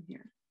time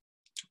here.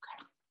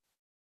 Okay.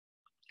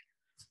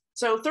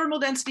 So thermal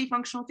density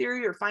functional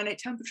theory, or finite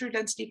temperature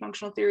density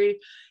functional theory,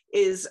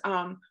 is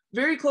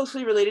very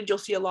closely related. You'll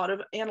see a lot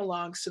of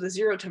analogs to the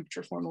zero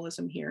temperature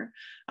formalism here.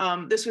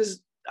 This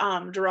was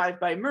derived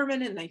by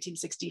Mermin in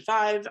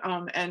 1965.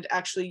 And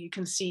actually you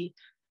can see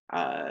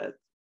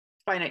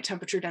finite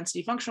temperature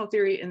density functional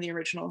theory in the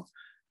original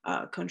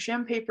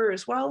Kohn-Sham paper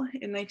as well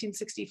in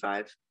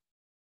 1965,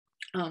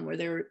 where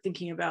they were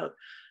thinking about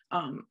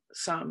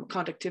some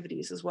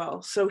conductivities as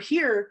well. So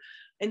here,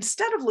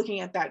 instead of looking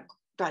at that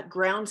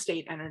ground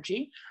state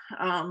energy,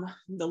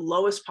 the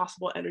lowest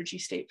possible energy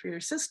state for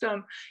your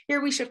system,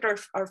 here we shift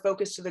our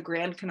focus to the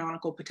grand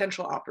canonical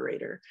potential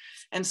operator.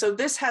 And so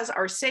this has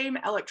our same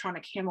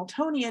electronic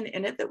Hamiltonian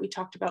in it that we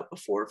talked about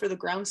before for the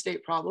ground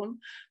state problem,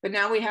 but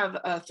now we have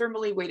a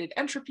thermally weighted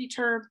entropy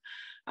term,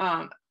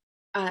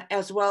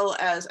 as well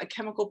as a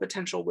chemical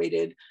potential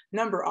weighted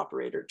number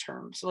operator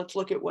term. So let's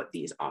look at what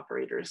these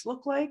operators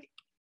look like.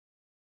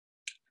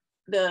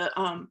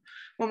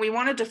 When we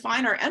want to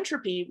define our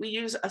entropy, we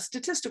use a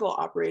statistical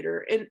operator.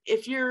 And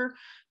if you're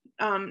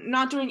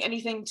not doing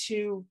anything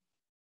too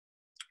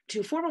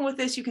formal with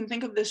this, you can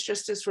think of this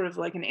just as sort of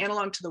like an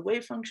analog to the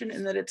wave function,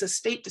 in that it's a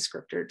state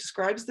descriptor. It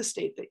describes the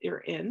state that you're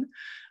in.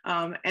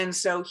 And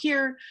so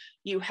here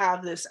you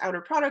have this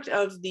outer product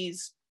of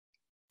these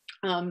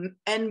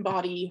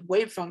n-body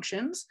wave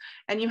functions,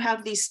 and you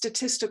have these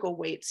statistical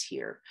weights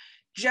here.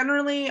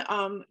 Generally,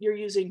 you're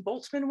using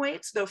Boltzmann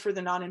weights, though for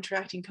the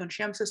non-interacting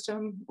Kohn-Sham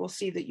system, we'll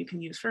see that you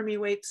can use Fermi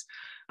weights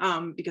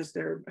because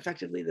they're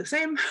effectively the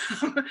same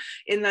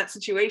in that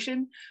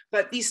situation.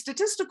 But these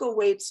statistical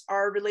weights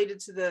are related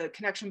to the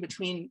connection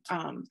between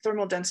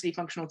thermal density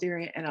functional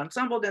theory and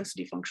ensemble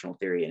density functional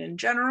theory and in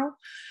general.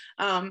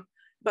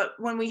 But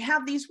when we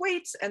have these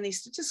weights and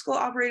these statistical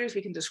operators,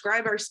 we can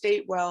describe our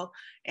state well.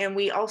 And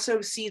we also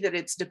see that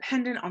it's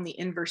dependent on the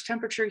inverse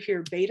temperature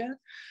here, beta.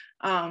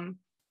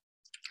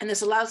 And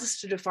this allows us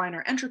to define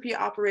our entropy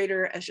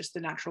operator as just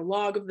the natural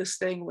log of this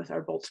thing with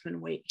our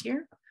Boltzmann weight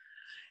here.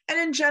 And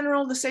in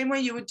general, the same way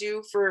you would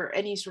do for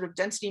any sort of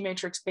density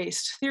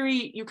matrix-based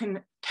theory, you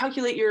can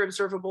calculate your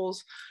observables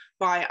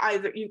by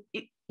either,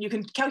 you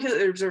can calculate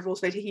the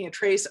observables by taking a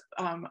trace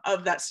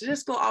of that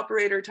statistical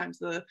operator times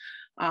the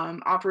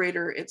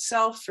operator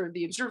itself for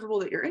the observable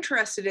that you're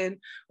interested in,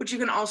 which you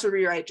can also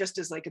rewrite just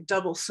as like a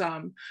double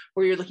sum,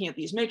 where you're looking at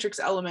these matrix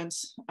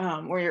elements,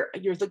 where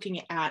you're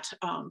looking at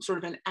sort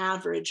of an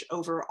average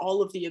over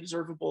all of the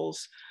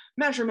observables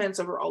measurements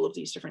over all of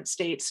these different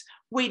states,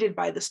 weighted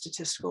by the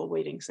statistical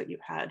weightings that you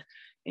had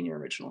in your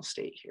original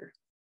state here.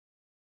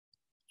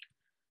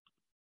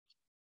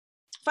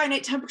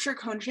 Finite temperature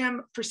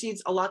Kohn-Sham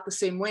proceeds a lot the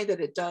same way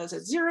that it does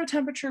at zero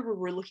temperature, where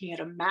we're looking at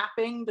a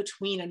mapping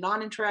between a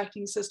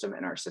non-interacting system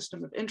and our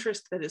system of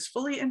interest that is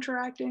fully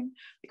interacting,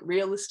 like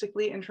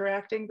realistically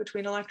interacting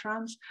between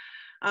electrons.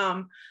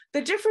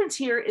 The difference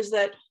here is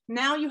that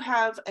now you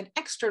have an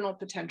external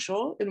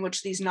potential in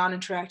which these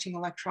non-interacting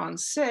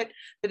electrons sit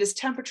that is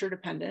temperature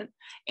dependent,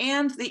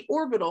 and the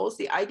orbitals,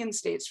 the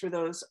eigenstates for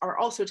those, are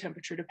also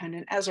temperature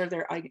dependent, as are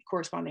their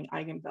corresponding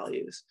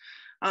eigenvalues.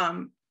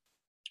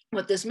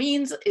 What this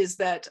means is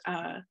that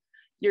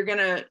you're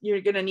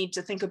gonna need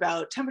to think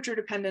about temperature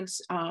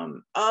dependence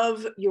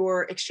of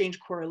your exchange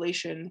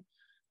correlation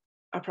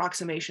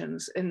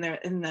approximations, in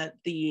that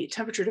the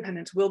temperature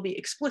dependence will be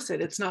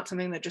explicit. It's not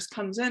something that just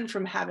comes in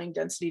from having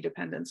density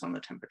dependence on the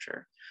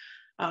temperature.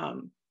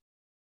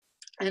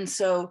 And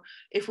so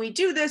if we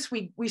do this,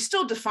 we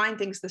still define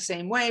things the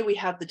same way. We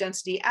have the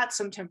density at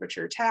some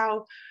temperature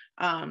tau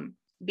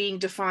being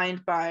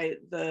defined by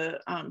the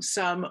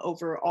sum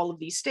over all of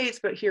these states,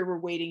 but here we're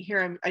weighting,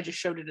 here I just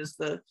showed it as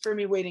the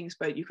Fermi weightings,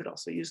 but you could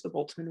also use the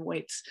Boltzmann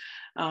weights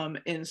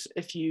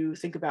if you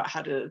think about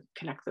how to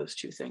connect those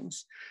two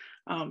things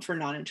for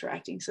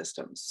non-interacting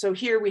systems. So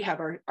here we have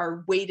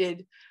our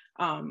weighted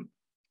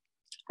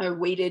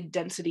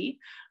density,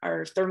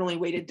 our thermally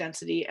weighted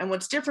density. And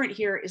what's different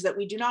here is that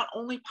we do not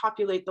only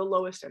populate the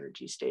lowest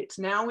energy states.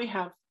 Now we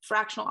have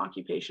fractional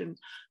occupation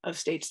of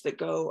states that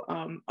go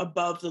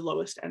above the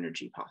lowest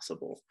energy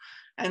possible.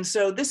 And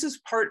so this is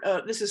sort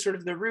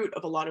of the root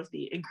of a lot of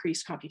the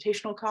increased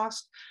computational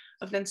cost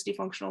of density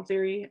functional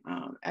theory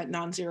at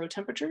non-zero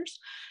temperatures,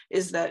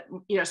 is that,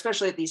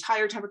 especially at these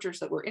higher temperatures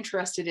that we're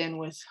interested in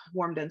with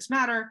warm dense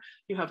matter,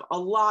 you have a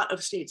lot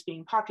of states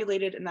being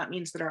populated, and that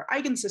means that our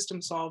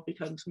eigensystem solve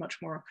becomes much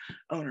more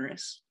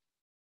onerous.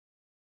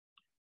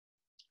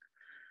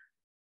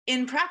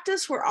 In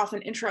practice, we're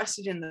often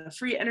interested in the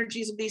free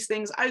energies of these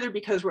things, either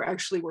because we're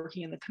actually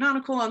working in the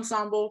canonical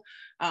ensemble,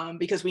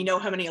 because we know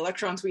how many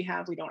electrons we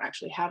have. We don't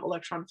actually have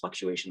electron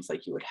fluctuations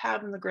like you would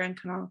have in the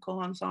grand canonical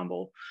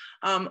ensemble,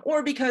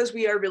 or because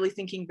we are really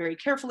thinking very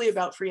carefully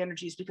about free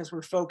energies because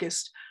we're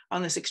focused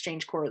on this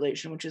exchange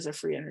correlation, which is a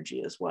free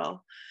energy as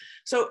well.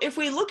 So if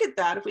we look at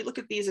that, if we look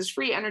at these as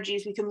free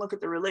energies, we can look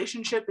at the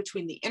relationship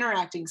between the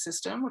interacting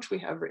system, which we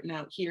have written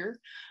out here.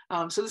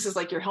 So this is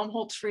like your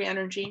Helmholtz free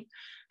energy.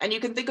 And you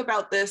can think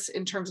about this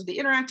in terms of the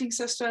interacting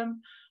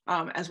system,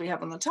 as we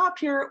have on the top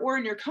here, or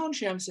in your cone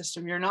sham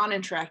system, your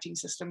non-interacting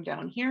system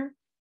down here.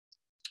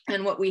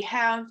 And what we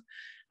have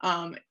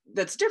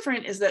that's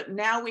different is that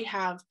now we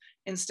have,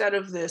 instead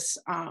of this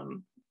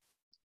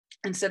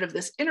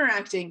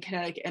interacting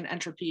kinetic and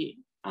entropy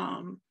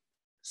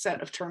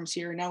set of terms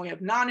here, now we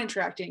have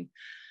non-interacting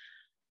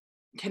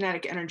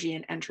kinetic energy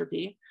and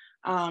entropy,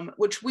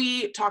 which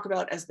we talk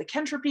about as the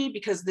kentropy,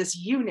 because this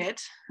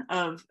unit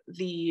of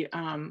the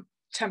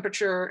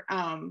temperature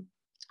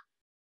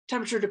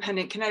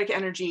dependent kinetic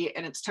energy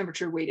and its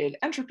temperature weighted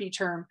entropy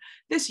term,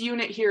 this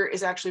unit here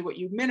is actually what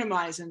you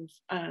minimize in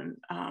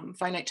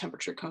finite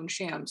temperature cone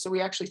sham. So we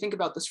actually think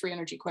about this free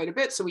energy quite a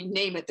bit. So we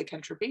name it the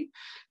kentropy,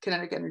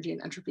 kinetic energy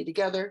and entropy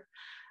together.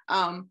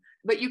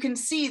 But you can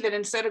see that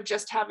instead of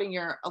just having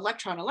your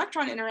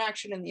electron-electron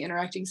interaction in the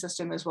interacting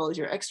system, as well as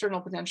your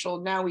external potential,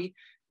 now we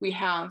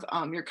have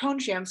your cone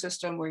sham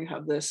system where you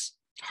have this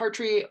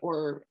Hartree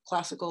or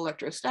classical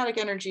electrostatic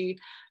energy,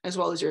 as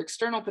well as your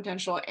external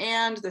potential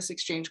and this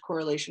exchange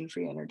correlation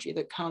free energy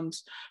that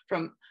comes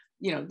from,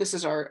 this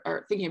is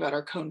our thinking about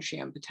our cone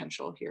sham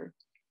potential here.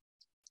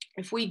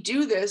 If we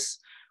do this,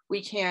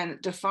 we can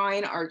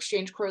define our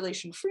exchange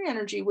correlation free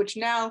energy, which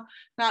now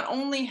not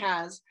only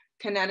has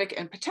kinetic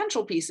and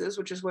potential pieces,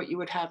 which is what you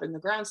would have in the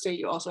ground state,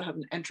 you also have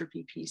an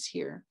entropy piece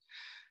here.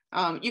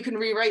 You can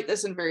rewrite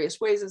this in various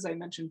ways, as I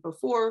mentioned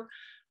before.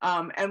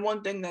 And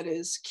one thing that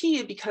is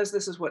key, because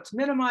this is what's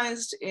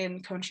minimized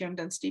in cone sham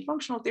density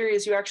functional theory,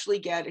 is you actually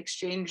get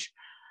exchange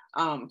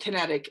a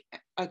kinetic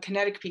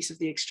piece of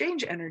the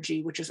exchange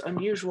energy, which is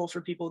unusual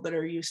for people that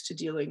are used to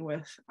dealing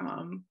with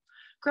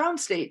ground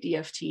state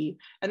DFT.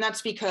 And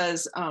that's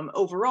because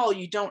overall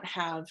you don't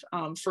have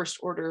first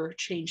order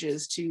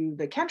changes to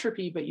the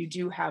kentropy, but you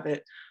do have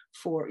it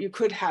you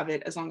could have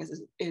it as long as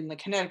it's in the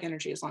kinetic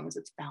energy, as long as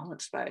it's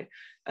balanced by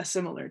a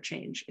similar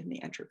change in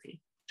the entropy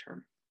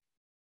term.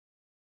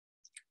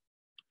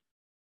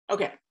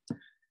 Okay,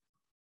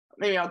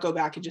 maybe I'll go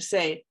back and just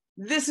say,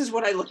 this is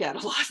what I look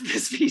at a lot in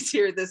this piece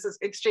here. This is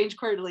exchange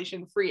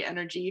correlation free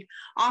energy.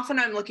 Often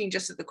I'm looking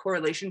just at the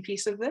correlation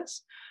piece of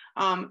this.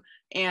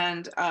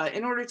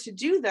 In order to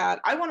do that,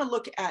 I want to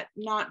look at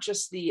not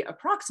just the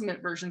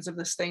approximate versions of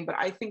this thing, but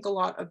I think a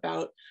lot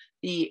about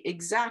the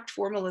exact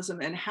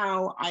formalism and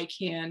how I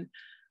can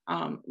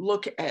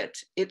look at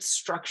its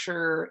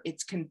structure,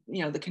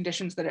 the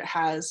conditions that it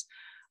has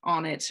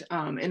on it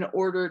in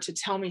order to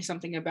tell me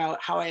something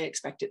about how I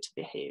expect it to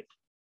behave.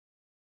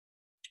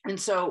 And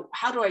so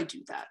how do I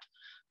do that?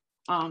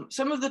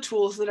 Some of the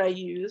tools that I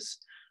use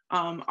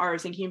are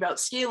thinking about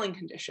scaling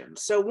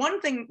conditions. So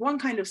one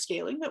kind of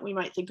scaling that we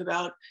might think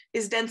about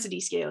is density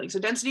scaling. So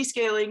density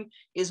scaling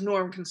is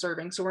norm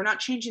conserving. So we're not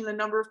changing the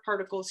number of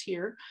particles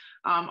here.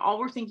 All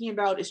we're thinking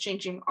about is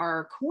changing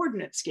our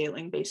coordinate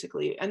scaling,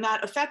 basically. And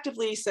that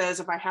effectively says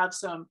if I have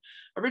some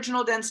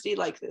original density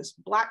like this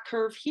black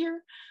curve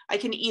here, I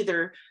can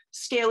either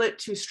scale it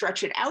to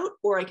stretch it out,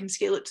 or I can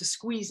scale it to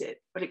squeeze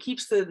it, but it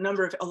keeps the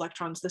number of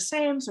electrons the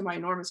same, so my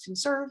norm is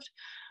conserved.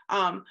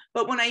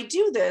 But when I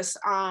do this,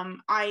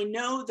 I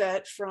know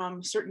that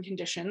from certain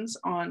conditions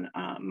on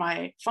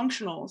my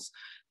functionals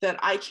that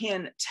I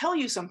can tell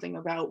you something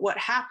about what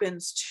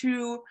happens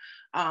to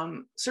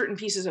certain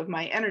pieces of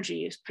my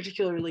energies,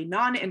 particularly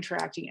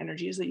non-interacting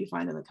energies that you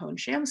find in the cone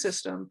sham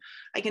system.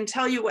 I can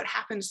tell you what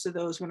happens to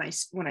those when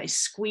I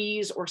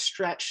squeeze or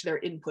stretch their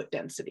input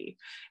density.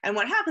 And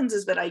what happens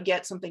is that I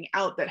get something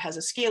out that has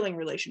a scaling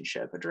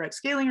relationship, a direct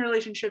scaling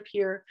relationship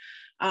here.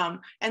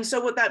 And so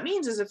what that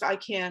means is if I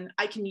can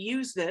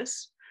use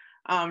this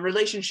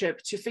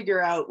relationship to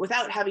figure out,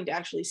 without having to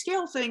actually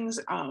scale things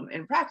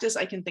in practice,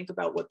 I can think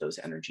about what those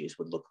energies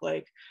would look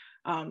like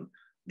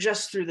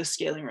just through the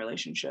scaling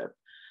relationship.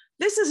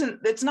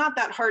 It's not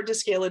that hard to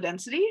scale a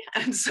density.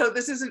 And so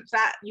this isn't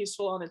that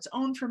useful on its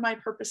own for my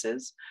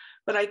purposes,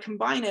 but I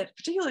combine it,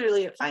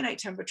 particularly at finite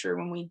temperature.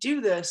 When we do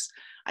this,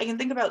 I can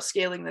think about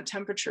scaling the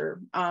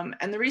temperature.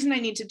 And the reason I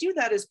need to do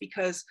that is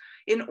because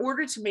in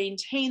order to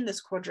maintain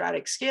this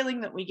quadratic scaling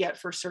that we get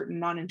for certain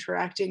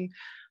non-interacting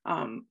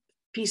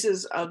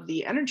pieces of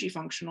the energy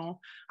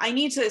functional, I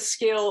need to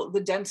scale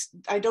the density.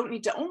 I don't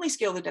need to only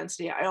scale the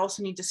density, I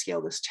also need to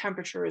scale this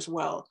temperature as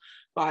well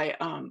by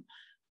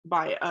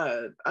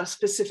a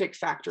specific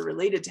factor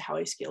related to how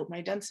I scaled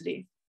my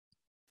density.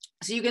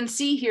 So you can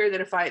see here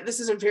that this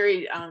is a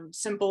very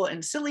simple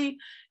and silly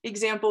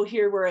example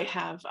here where I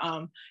have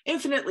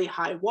infinitely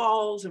high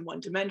walls in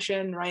one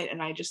dimension, right?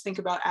 And I just think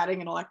about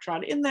adding an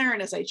electron in there.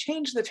 And as I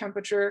change the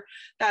temperature,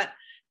 that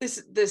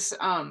this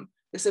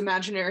this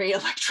imaginary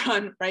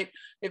electron, right?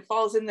 It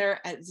falls in there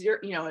at zero,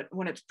 you know,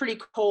 when it's pretty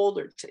cold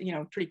or, you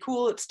know, pretty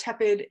cool, it's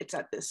tepid, it's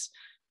at this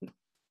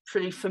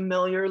pretty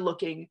familiar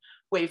looking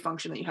wave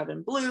function that you have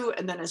in blue.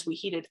 And then as we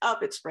heat it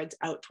up, it spreads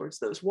out towards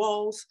those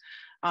walls.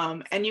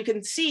 And you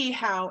can see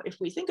how, if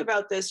we think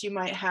about this, you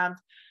might have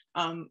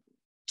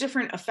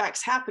different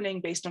effects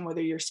happening based on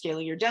whether you're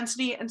scaling your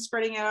density and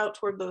spreading it out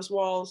toward those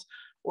walls,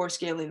 or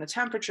scaling the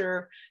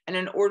temperature. And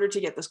in order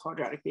to get this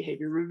quadratic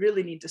behavior, we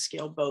really need to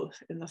scale both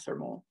in the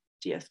thermal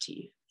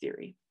DFT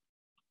theory.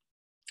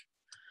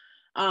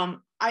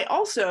 I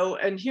also,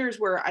 and here's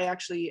where I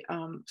actually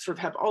sort of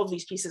have all of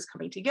these pieces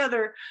coming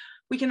together,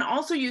 we can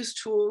also use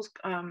tools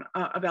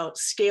about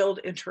scaled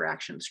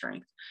interaction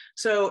strength.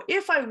 So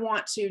if I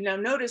want to, now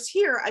notice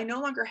here, I no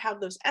longer have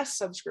those S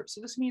subscripts.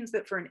 So this means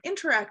that for an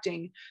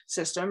interacting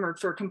system, or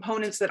for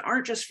components that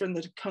aren't just from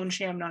the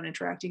cone-sham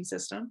non-interacting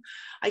system,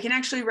 I can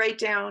actually write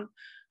down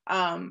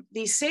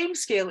these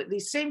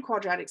same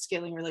quadratic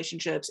scaling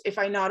relationships if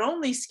I not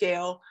only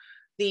scale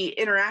the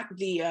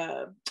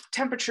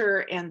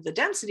temperature and the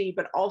density,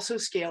 but also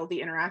scale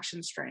the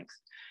interaction strength.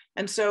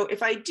 And so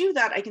if I do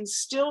that, I can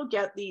still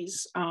get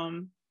these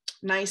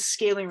nice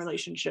scaling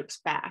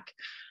relationships back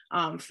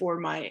for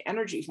my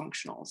energy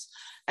functionals.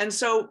 And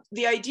so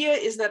the idea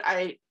is that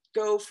I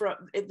go from,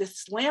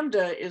 this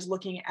lambda is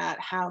looking at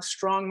how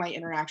strong my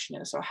interaction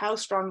is. So how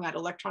strong that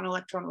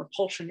electron-electron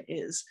repulsion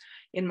is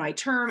in my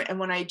term. And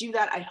when I do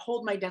that, I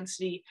hold my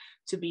density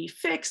to be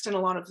fixed in a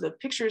lot of the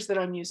pictures that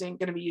I'm going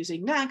to be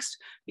using next,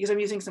 because I'm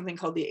using something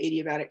called the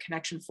adiabatic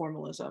connection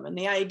formalism. And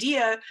the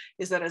idea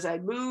is that as I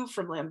move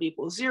from lambda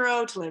equals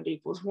 0 to lambda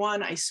equals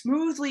 1, I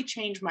smoothly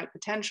change my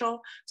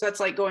potential. So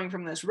that's like going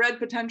from this red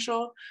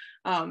potential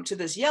to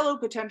this yellow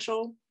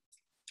potential,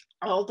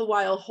 all the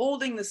while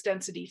holding this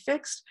density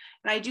fixed.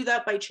 And I do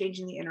that by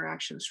changing the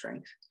interaction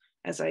strength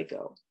as I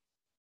go.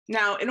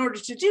 Now, in order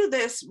to do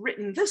this,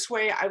 written this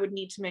way, I would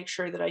need to make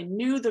sure that I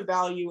knew the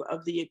value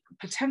of the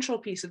potential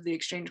piece of the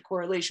exchange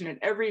correlation at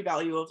every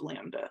value of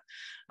lambda.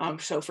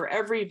 So for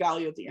every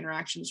value of the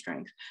interaction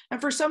strength.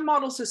 And for some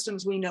model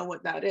systems, we know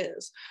what that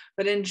is.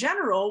 But in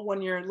general,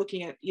 when you're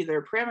looking at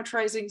either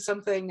parametrizing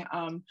something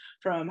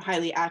from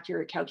highly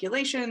accurate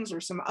calculations or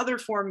some other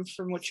form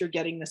from which you're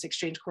getting this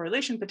exchange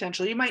correlation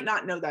potential, you might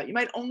not know that. You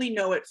might only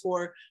know it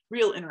for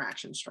real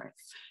interaction strength.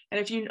 And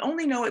if you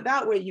only know it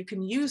that way, you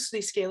can use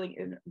these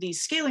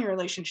scaling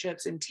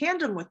relationships in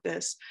tandem with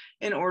this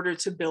in order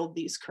to build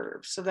these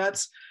curves. So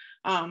that's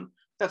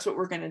what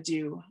we're going to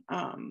do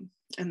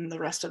in the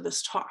rest of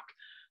this talk.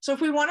 So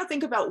if we want to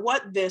think about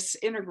what this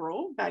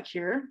integral back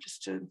here,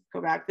 just to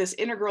go back, this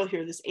integral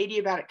here, this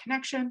adiabatic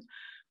connection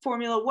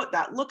formula, what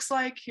that looks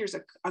like. Here's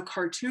a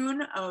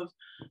cartoon of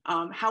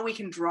how we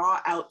can draw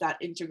out that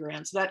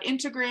integrand. So that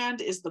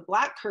integrand is the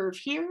black curve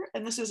here,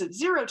 and this is at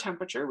 0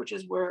 temperature, which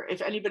is where,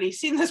 if anybody's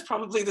seen this,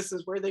 probably this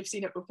is where they've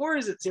seen it before,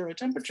 is at 0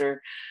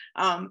 temperature.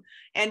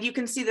 And you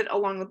can see that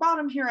along the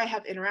bottom here, I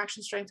have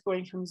interaction strength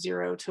going from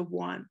 0 to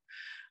 1.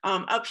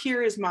 Up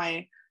here is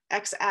my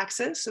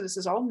x-axis, so this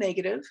is all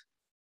negative.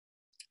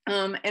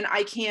 And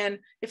I can,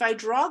 if I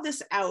draw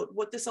this out,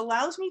 what this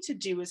allows me to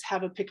do is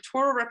have a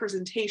pictorial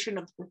representation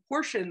of the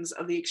proportions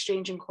of the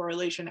exchange and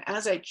correlation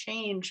as I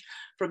change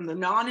from the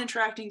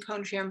non-interacting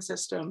cone-sham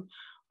system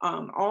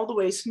all the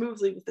way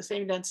smoothly with the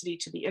same density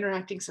to the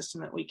interacting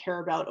system that we care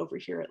about over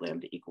here at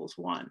lambda equals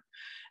 1.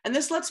 And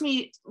this lets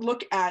me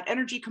look at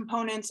energy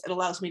components. It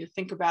allows me to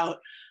think about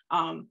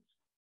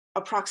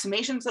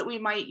approximations that we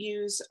might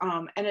use,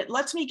 and it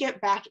lets me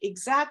get back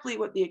exactly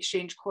what the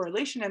exchange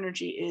correlation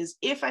energy is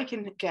if I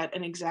can get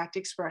an exact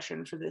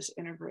expression for this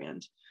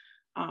integrand,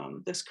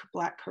 this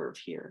black curve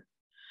here.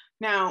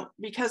 Now,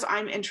 because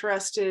I'm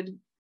interested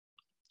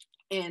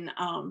in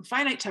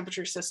finite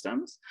temperature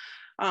systems,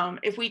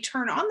 if we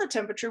turn on the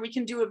temperature, we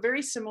can do a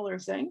very similar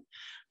thing.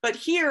 But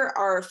here,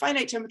 our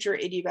finite temperature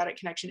adiabatic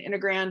connection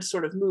integrand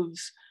sort of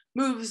moves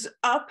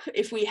up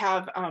if we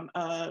have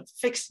a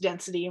fixed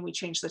density and we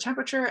change the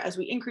temperature. As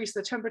we increase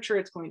the temperature,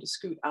 it's going to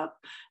scoot up.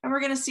 And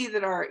we're going to see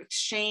that our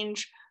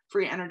exchange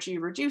free energy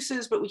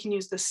reduces, but we can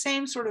use the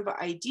same sort of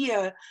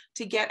idea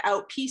to get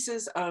out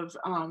pieces of,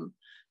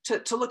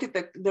 to look at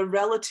the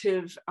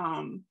relative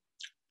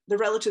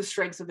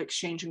strengths of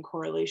exchange and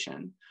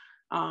correlation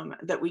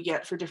that we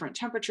get for different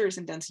temperatures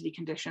and density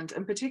conditions,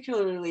 and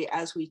particularly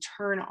as we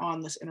turn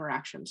on this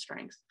interaction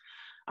strength.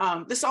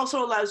 This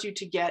also allows you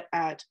to get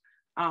at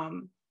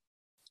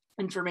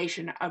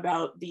information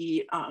about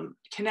the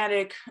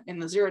kinetic in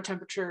the 0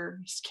 temperature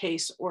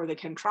case or the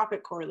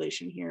kentropic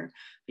correlation here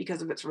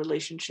because of its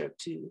relationship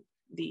to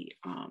the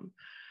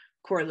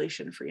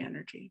correlation free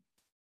energy.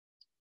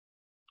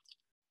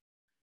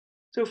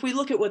 So if we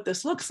look at what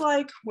this looks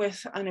like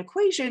with an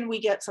equation, we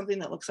get something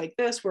that looks like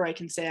this, where I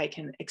can say I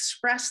can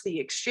express the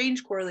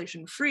exchange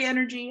correlation free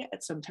energy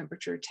at some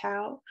temperature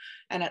tau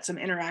and at some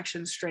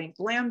interaction strength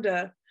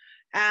lambda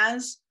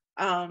as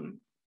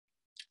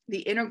the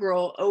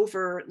integral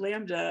over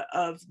lambda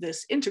of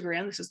this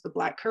integrand. This is the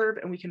black curve,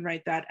 and we can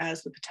write that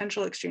as the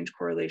potential exchange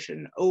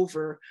correlation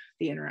over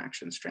the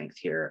interaction strength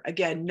here.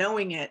 Again,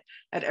 knowing it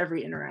at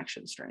every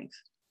interaction strength.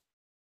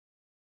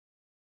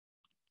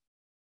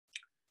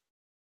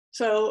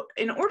 So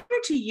in order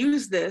to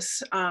use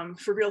this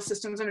for real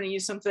systems, I'm going to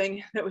use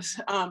something that was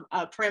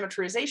a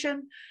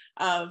parameterization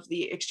of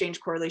the exchange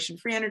correlation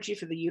free energy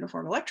for the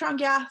uniform electron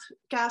gas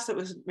that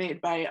was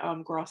made by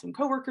Groth and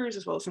coworkers,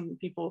 as well as some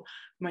people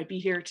who might be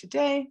here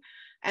today.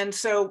 And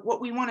so what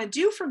we want to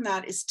do from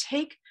that is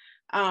take,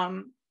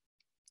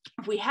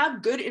 if we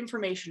have good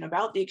information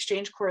about the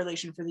exchange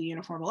correlation for the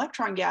uniform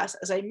electron gas,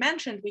 as I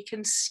mentioned, we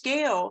can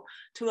scale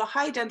to a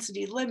high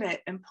density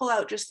limit and pull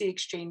out just the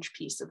exchange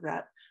piece of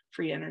that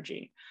free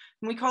energy.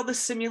 And we call this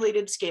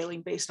simulated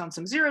scaling based on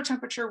some zero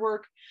temperature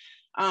work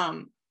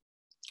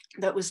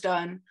that was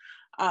done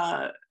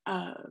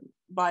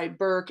by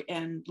Burke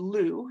and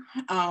Liu.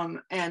 And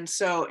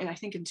I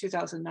think in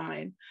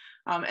 2009.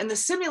 And the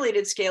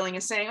simulated scaling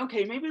is saying,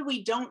 okay, maybe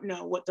we don't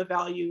know what the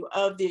value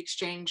of the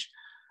exchange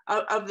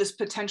of this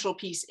potential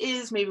piece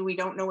is. Maybe we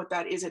don't know what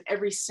that is at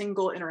every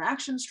single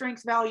interaction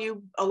strength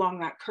value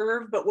along that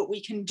curve. But what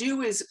we can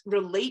do is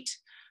relate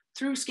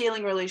through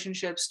scaling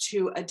relationships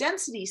to a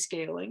density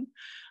scaling.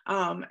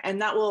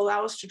 And that will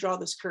allow us to draw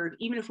this curve,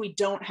 even if we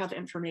don't have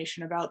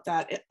information about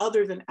that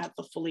other than at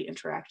the fully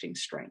interacting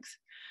strength.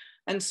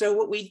 And so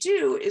what we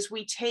do is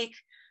we take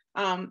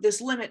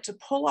this limit to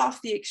pull off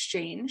the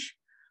exchange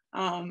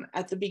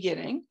at the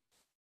beginning.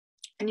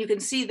 And you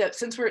can see that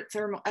since we're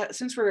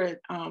at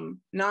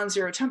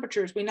non-zero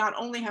temperatures, we not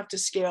only have to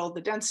scale the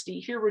density.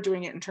 Here we're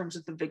doing it in terms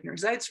of the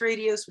Wigner-Seitz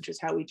radius, which is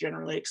how we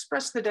generally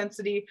express the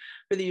density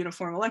for the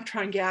uniform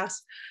electron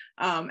gas,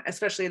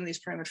 especially in these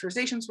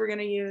parameterizations we're going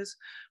to use.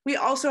 We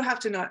also have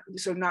to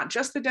not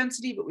just the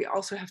density, but we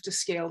also have to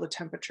scale the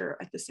temperature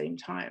at the same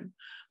time.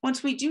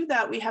 Once we do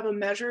that, we have a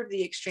measure of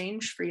the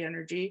exchange free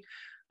energy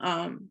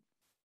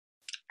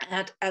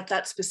at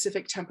that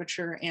specific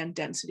temperature and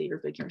density, or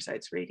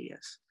Wigner-Seitz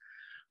radius.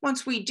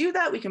 Once we do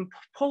that, we can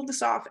pull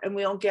this off and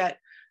we'll get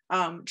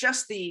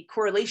just the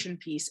correlation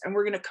piece. And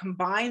we're going to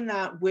combine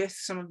that with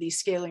some of these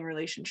scaling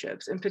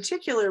relationships. In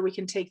particular, we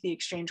can take the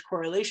exchange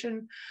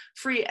correlation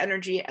free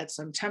energy at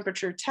some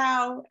temperature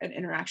tau and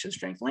interaction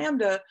strength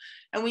lambda.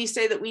 And we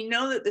say that we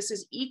know that this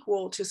is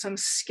equal to some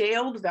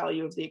scaled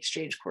value of the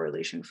exchange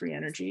correlation free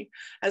energy.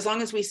 As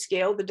long as we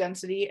scale the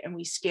density and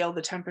we scale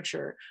the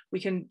temperature, we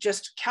can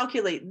just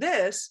calculate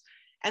this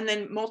and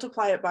then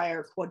multiply it by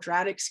our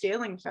quadratic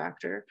scaling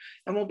factor,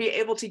 and we'll be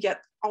able to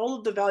get all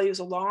of the values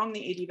along the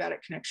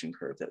adiabatic connection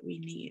curve that we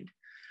need.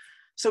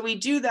 So we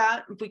do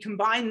that, we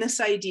combine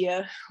this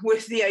idea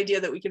with the idea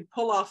that we can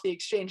pull off the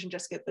exchange and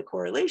just get the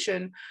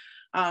correlation.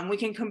 We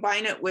can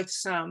combine it with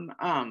some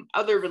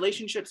other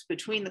relationships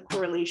between the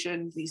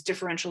correlation, these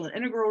differential and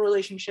integral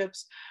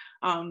relationships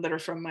that are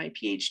from my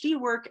PhD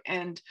work,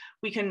 and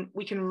we can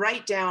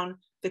write down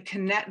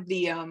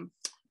the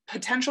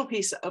potential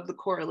piece of the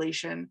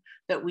correlation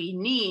that we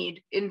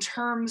need in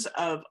terms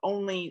of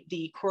only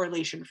the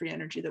correlation free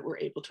energy that we're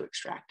able to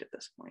extract at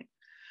this point.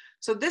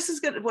 So this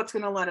is what's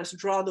going to let us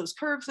draw those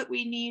curves that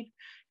we need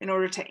in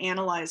order to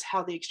analyze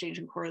how the exchange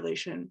and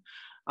correlation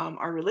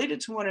are related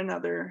to one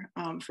another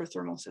for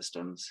thermal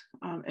systems,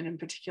 and in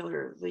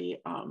particular the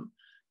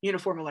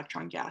uniform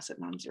electron gas at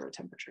non-zero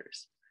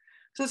temperatures.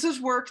 So this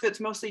is work that's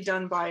mostly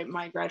done by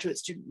my graduate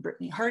student,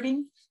 Brittany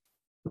Harding.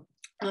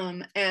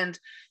 And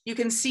you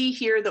can see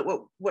here that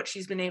what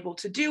she's been able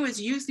to do is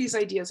use these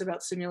ideas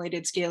about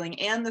simulated scaling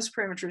and this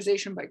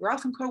parameterization by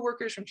Groth and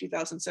coworkers from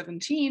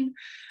 2017.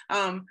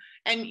 And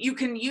you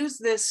can use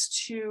this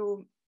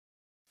to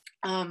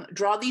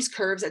draw these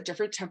curves at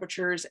different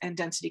temperatures and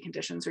density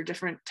conditions, or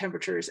different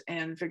temperatures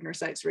and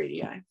Wigner-Seitz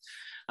radii.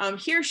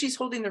 Here she's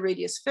holding the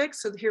radius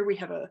fixed. So here we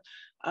have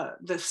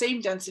the same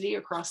density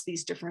across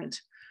these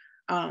different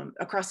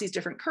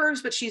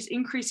curves, but she's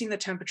increasing the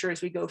temperature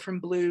as we go from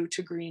blue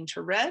to green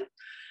to red.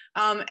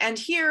 And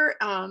here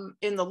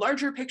in the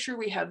larger picture,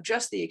 we have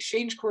just the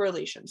exchange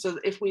correlation. So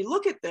if we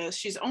look at this,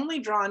 she's only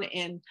drawn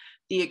in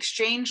the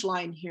exchange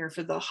line here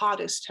for the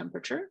hottest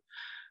temperature.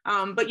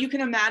 But you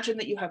can imagine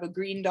that you have a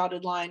green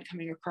dotted line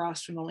coming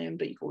across from the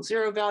lambda equals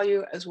 0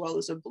 value, as well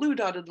as a blue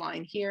dotted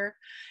line here.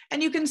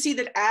 And you can see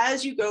that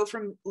as you go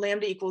from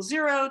lambda equals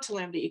 0 to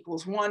lambda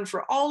equals 1,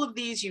 for all of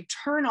these, you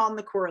turn on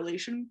the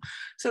correlation,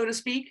 so to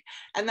speak.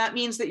 And that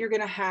means that you're going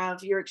to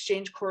have your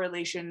exchange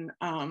correlation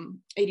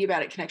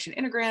adiabatic connection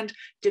integrand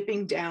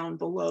dipping down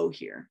below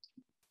here.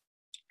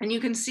 And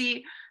you can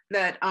see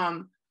that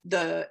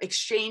the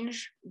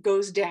exchange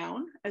goes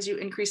down as you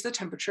increase the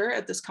temperature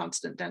at this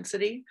constant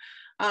density.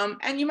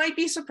 And you might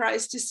be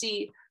surprised to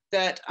see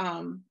that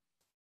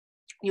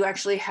you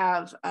actually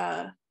have,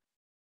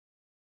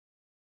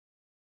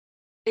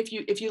 if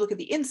you look at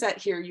the inset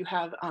here, you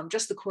have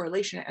just the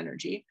correlation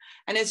energy.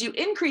 And as you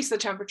increase the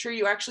temperature,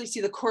 you actually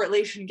see the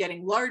correlation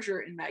getting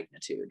larger in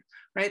magnitude,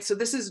 right? So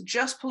this is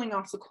just pulling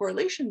off the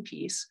correlation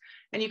piece.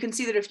 And you can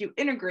see that if you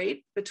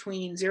integrate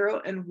between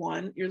 0 and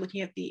 1, you're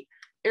looking at the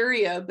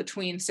area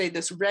between, say,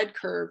 this red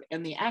curve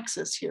and the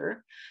axis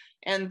here.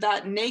 And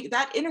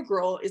that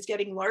integral is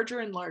getting larger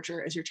and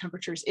larger as your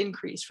temperatures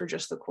increase for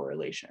just the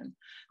correlation.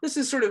 This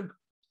is sort of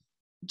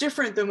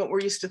different than what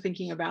we're used to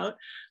thinking about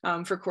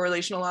for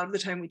correlation. A lot of the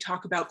time we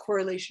talk about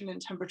correlation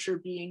and temperature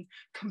being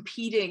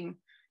competing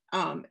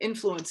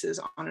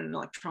influences on an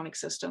electronic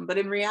system. But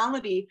in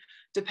reality,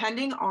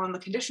 depending on the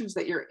conditions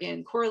that you're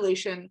in,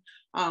 correlation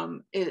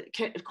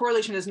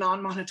is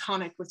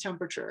non-monotonic with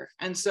temperature.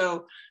 And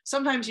so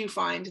sometimes you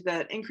find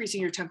that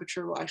increasing your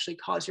temperature will actually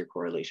cause your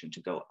correlation to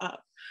go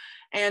up.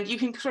 And you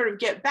can sort of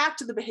get back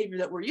to the behavior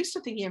that we're used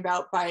to thinking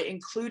about by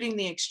including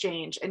the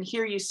exchange. And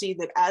here you see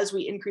that as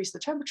we increase the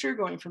temperature,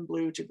 going from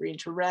blue to green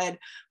to red,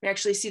 we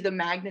actually see the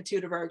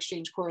magnitude of our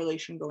exchange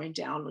correlation going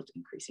down with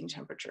increasing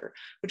temperature,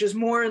 which is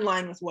more in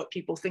line with what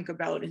people think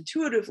about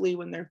intuitively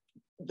when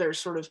they're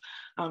sort of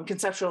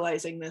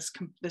conceptualizing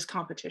this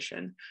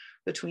competition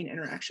between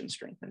interaction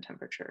strength and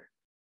temperature.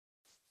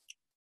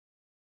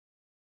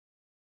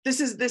 This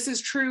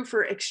is true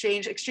for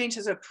exchange. Exchange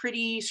has a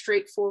pretty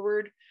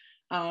straightforward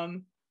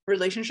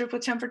relationship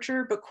with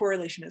temperature, but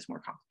correlation is more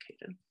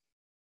complicated.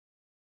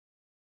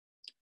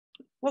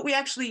 What we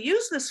actually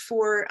use this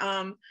for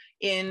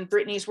in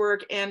Brittany's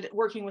work and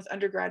working with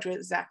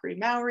undergraduate Zachary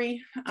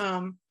Mowry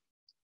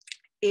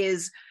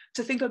is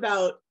to think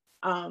about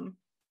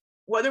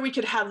whether we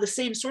could have the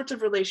same sorts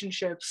of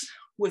relationships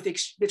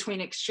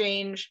between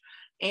exchange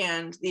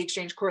and the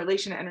exchange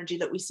correlation energy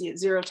that we see at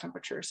zero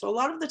temperature. So a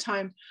lot of the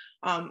time,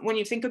 when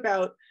you think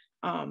about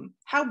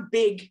how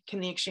big can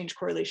the exchange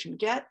correlation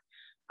get,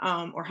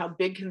 or how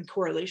big can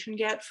correlation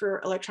get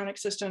for electronic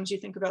systems, you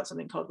think about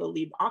something called the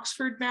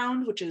Lieb-Oxford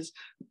bound, which is,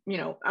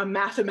 a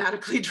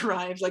mathematically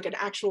derived, like an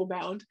actual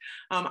bound.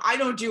 I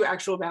don't do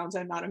actual bounds.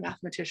 I'm not a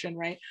mathematician,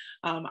 right?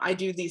 I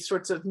do these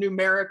sorts of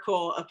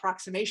numerical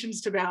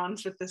approximations to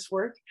bounds with this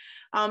work.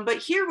 But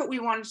here, what we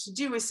wanted to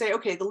do is say,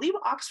 okay, the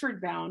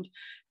Lieb-Oxford bound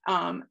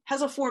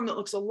has a form that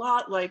looks a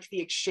lot like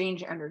the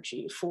exchange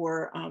energy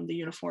for the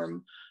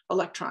uniform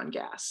electron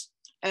gas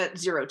at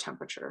zero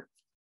temperature.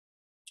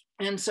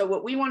 And so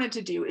what we wanted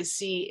to do is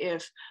see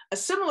if a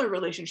similar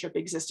relationship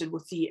existed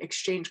with the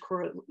exchange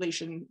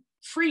correlation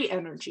free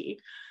energy,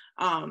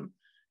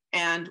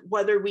 and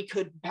whether we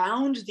could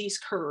bound these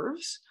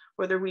curves,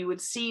 whether we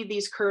would see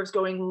these curves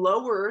going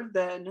lower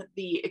than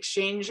the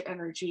exchange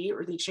energy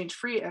or the exchange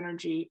free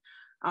energy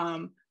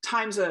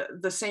times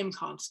the same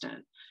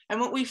constant. And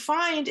what we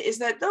find is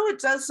that though it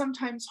does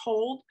sometimes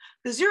hold,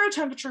 the zero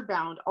temperature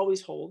bound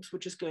always holds,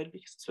 which is good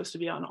because it's supposed to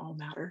be on all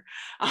matter.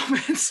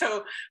 And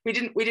so we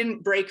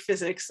didn't break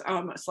physics /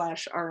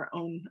 our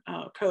own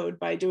code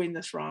by doing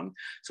this wrong.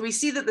 So we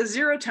see that the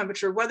zero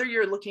temperature, whether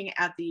you're looking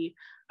at the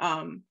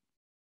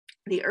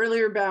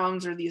earlier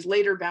bounds or these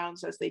later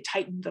bounds as they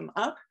tighten them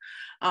up,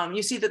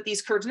 you see that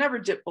these curves never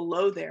dip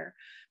below there.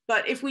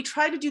 But if we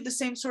try to do the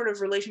same sort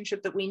of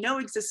relationship that we know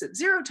exists at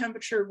zero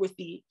temperature with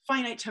the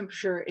finite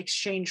temperature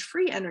exchange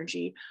free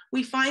energy,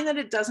 we find that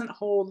it doesn't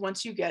hold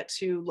once you get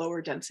to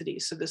lower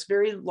densities. So this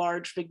very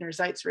large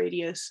Wigner-Zeitz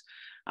radius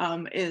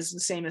is the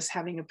same as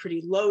having a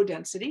pretty low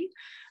density.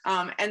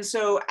 And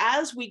so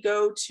as we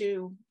go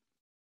to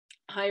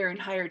higher and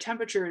higher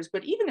temperatures,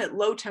 but even at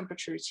low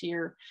temperatures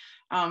here,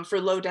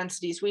 for low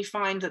densities, we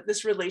find that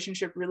this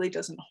relationship really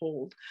doesn't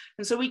hold.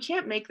 And so we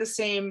can't make the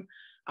same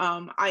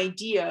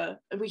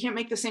we can't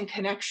make the same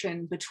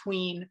connection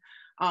between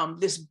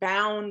this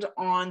bound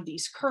on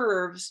these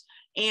curves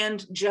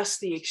and just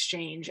the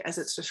exchange as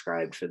it's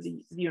described for the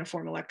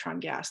uniform electron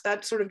gas.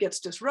 That sort of gets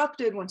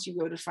disrupted once you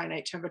go to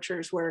finite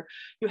temperatures, where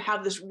you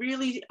have this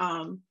really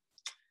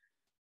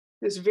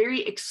this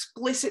very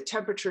explicit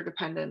temperature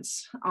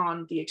dependence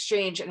on the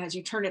exchange. And as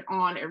you turn it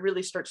on, it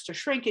really starts to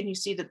shrink, and you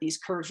see that these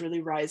curves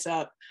really rise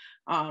up,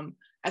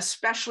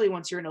 especially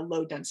once you're in a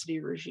low density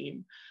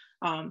regime.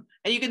 And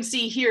you can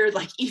see here,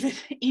 like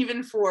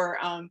even for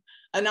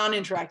a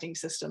non-interacting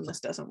system, this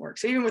doesn't work.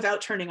 So even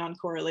without turning on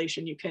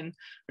correlation, you can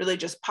really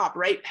just pop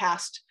right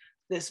past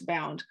this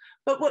bound.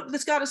 But what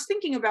this got us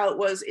thinking about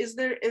was,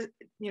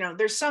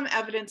 there's some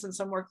evidence in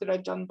some work that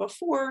I've done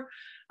before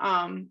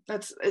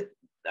that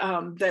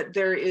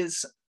there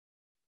is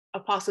a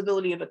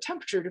possibility of a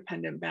temperature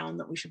dependent bound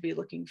that we should be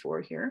looking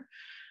for here.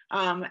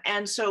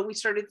 And so we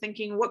started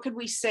thinking, what could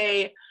we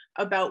say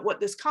about what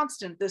this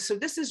constant is? So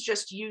this is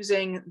just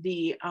using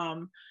the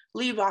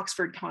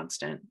Lieb-Oxford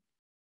constant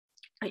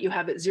that you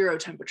have at zero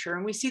temperature.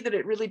 And we see that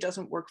it really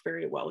doesn't work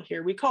very well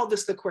here. We call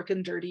this the quick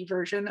and dirty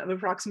version of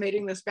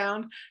approximating this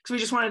bound, because we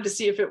just wanted to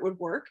see if it would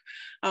work,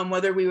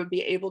 whether we would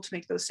be able to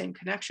make those same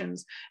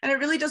connections. And it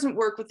really doesn't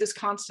work with this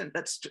constant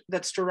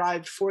that's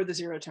derived for the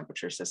zero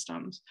temperature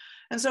systems.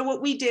 And so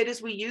what we did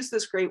is we used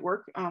this great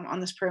work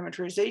on this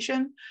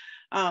parameterization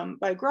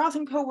by Groth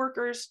and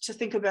co-workers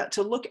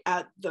to look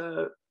at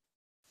the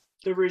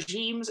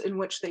regimes in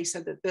which they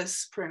said that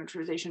this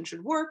parameterization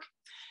should work.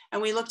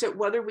 And we looked at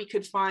whether we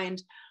could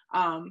find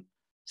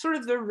sort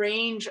of the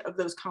range of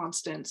those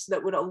constants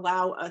that would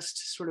allow us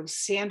to sort of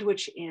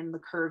sandwich in the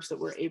curves that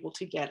we're able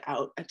to get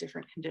out at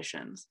different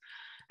conditions.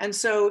 And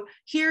so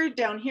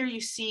down here, you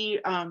see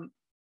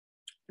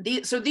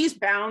So these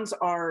bounds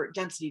are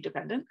density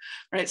dependent,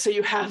 right? So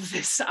you have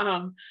this,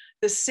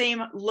 this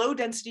same low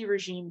density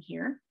regime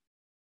here.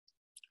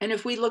 And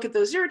if we look at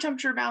those zero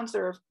temperature bounds,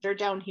 they're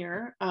down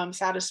here,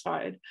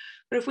 satisfied.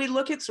 But if we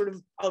look at sort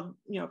of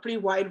a pretty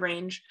wide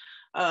range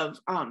of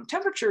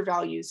temperature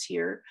values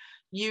here,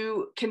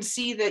 you can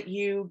see that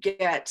you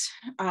get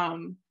a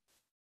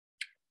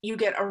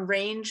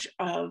range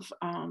of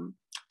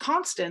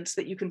constants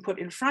that you can put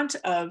in front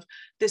of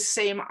this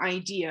same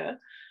idea,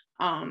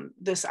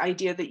 this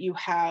idea that you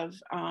have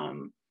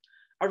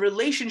a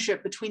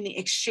relationship between the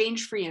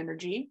exchange free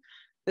energy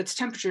that's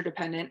temperature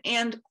dependent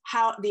and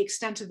how the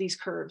extent of these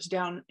curves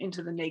down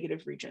into the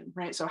negative region,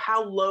 right? So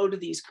how low do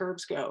these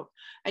curves go?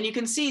 And you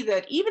can see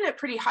that even at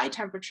pretty high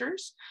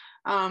temperatures,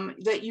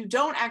 that you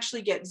don't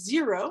actually get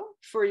zero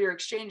for your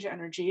exchange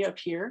energy up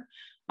here.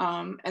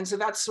 And so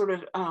that's sort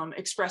of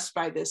expressed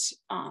by this,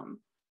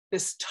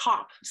 this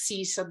top,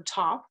 C sub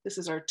top. This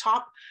is our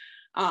top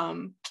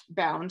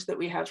bound that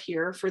we have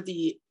here for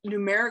the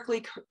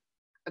numerically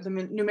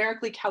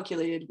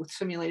calculated with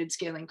simulated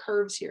scaling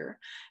curves here.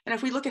 And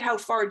if we look at how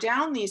far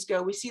down these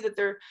go, we see that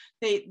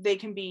they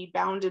can be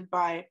bounded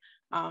by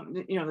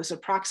this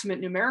approximate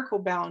numerical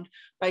bound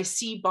by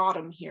C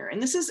bottom here.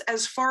 And this is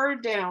as far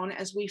down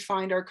as we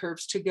find our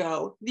curves to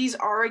go. These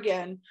are,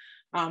 again,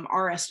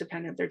 RS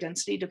dependent, they're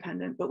density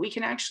dependent, but we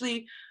can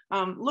actually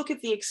look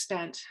at the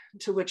extent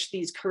to which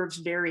these curves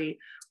vary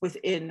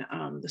within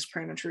this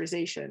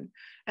parameterization.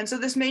 And so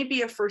this may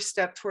be a first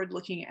step toward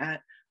looking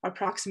at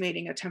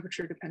approximating a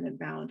temperature dependent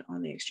bound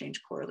on the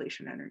exchange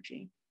correlation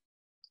energy.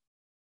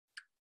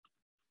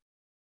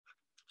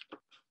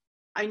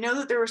 I know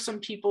that there were some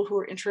people who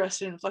are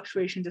interested in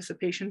fluctuation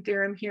dissipation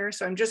theorem here,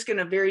 so I'm just going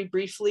to very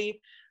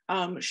briefly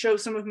show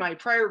some of my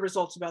prior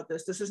results about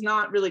this. This is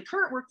not really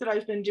current work that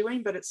I've been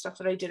doing, but it's stuff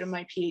that I did in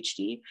my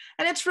PhD,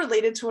 and it's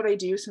related to what I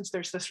do since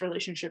there's this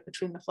relationship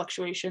between the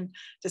fluctuation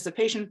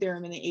dissipation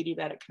theorem and the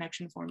adiabatic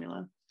connection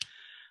formula.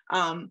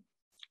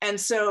 And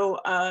so,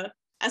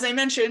 as I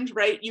mentioned,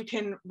 right, you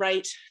can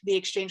write the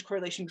exchange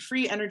correlation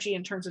free energy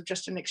in terms of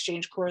just an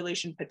exchange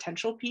correlation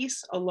potential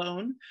piece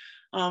alone.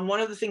 One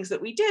of the things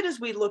that we did is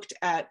we looked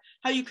at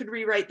how you could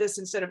rewrite this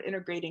instead of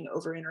integrating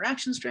over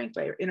interaction strength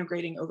by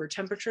integrating over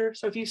temperature.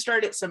 So if you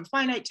start at some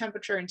finite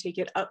temperature and take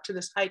it up to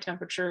this high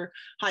temperature,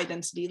 high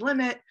density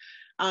limit,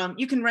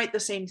 you can write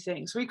the same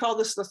thing. So we call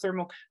this the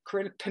thermal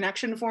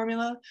connection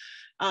formula,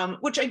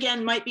 which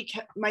again might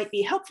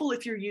be helpful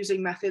if you're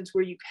using methods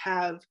where you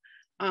have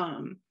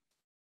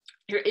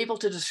you're able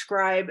to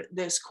describe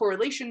this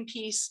correlation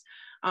piece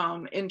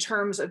in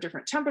terms of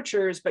different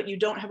temperatures, but you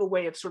don't have a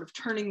way of sort of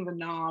turning the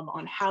knob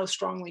on how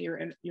strongly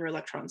your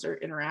electrons are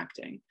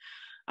interacting.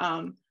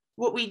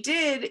 What we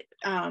did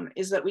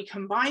is that we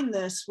combined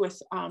this with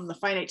the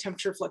finite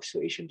temperature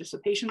fluctuation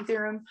dissipation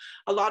theorem.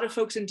 A lot of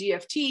folks in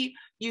DFT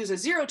use a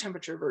zero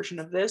temperature version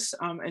of this,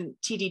 and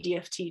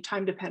TD-DFT,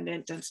 time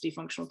dependent density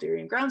functional theory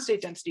and ground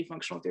state density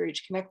functional theory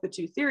to connect the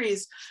two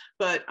theories.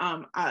 But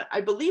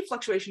I believe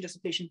fluctuation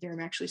dissipation theorem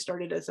actually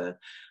started as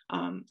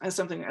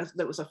something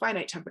that was a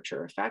finite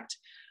temperature effect.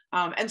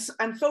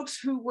 And folks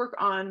who work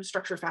on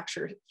structure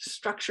factor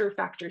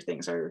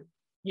things are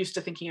used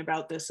to thinking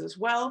about this as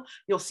well.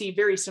 You'll see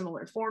very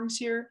similar forms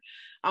here.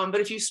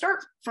 But if you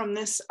start from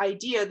this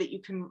idea that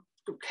you can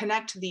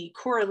connect the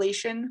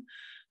correlation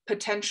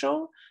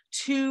potential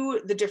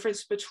to the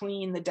difference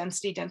between the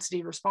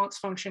density response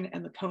function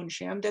and the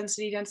cone-sham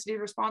density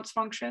response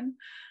function,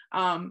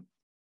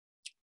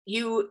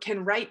 you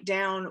can write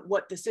down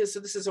what this is.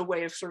 So this is a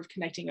way of sort of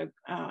connecting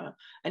an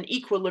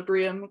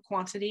equilibrium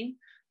quantity,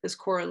 this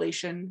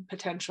correlation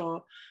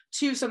potential,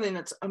 to something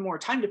that's a more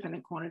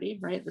time-dependent quantity,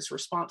 right? This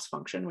response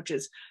function, which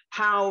is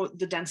how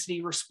the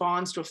density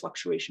responds to a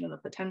fluctuation in the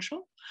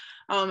potential.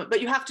 But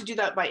you have to do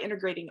that by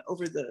integrating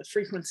over the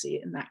frequency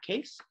in that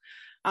case.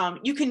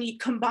 You can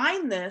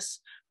combine this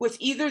with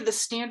either the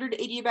standard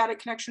adiabatic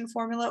connection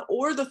formula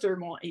or the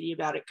thermal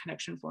adiabatic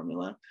connection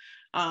formula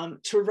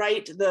to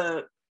write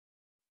the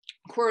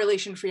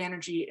correlation free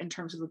energy in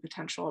terms of the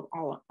potential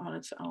all on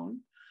its own.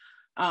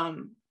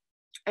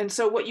 And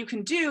so what you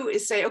can do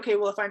is say, okay,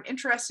 well, if I'm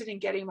interested in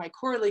getting my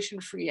correlation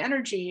free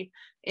energy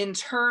in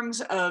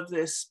terms of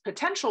this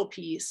potential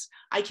piece,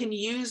 I can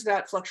use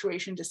that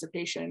fluctuation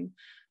dissipation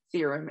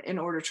theorem in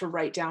order to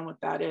write down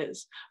what that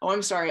is. Oh,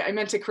 I'm sorry, I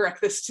meant to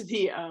correct this to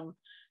the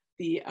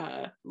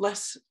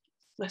less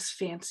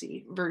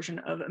fancy version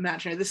of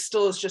imaginary. This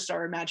still is just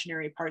our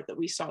imaginary part that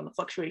we saw in the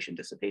fluctuation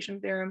dissipation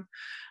theorem.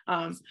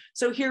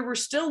 So here we're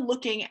still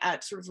looking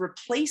at sort of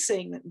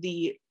replacing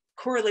the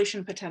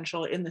correlation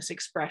potential in this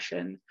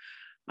expression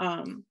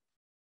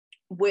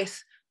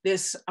with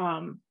this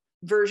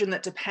version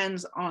that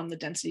depends on the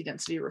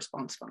density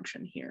response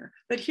function here.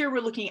 But here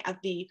we're looking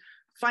at the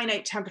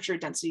finite temperature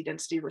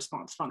density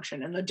response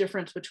function and the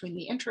difference between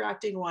the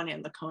interacting one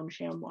and the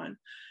cone-sham one.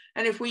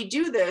 And if we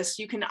do this,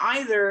 you can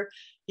either,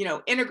 you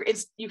know,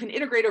 you can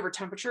integrate over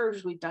temperature,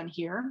 as we've done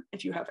here,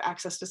 if you have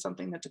access to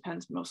something that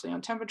depends mostly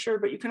on temperature,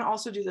 but you can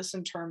also do this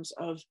in terms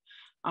of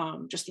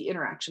just the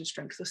interaction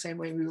strength, the same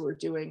way we were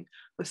doing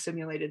with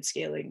simulated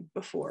scaling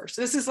before.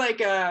 So this is like,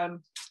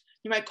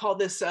 you might call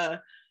this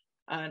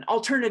an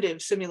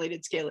alternative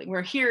simulated scaling,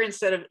 where here,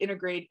 instead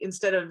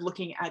of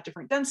looking at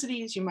different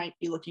densities, you might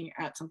be looking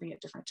at something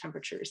at different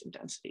temperatures and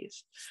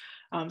densities.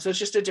 So it's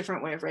just a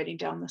different way of writing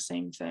down the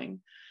same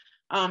thing.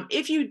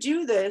 If you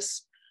do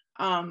this,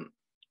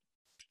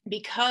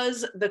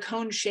 because the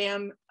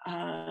cone-sham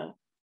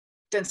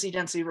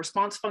density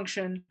response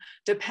function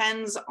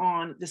depends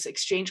on this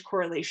exchange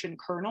correlation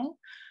kernel,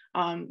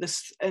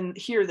 and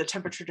here the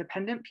temperature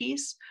dependent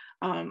piece.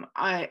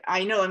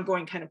 I know I'm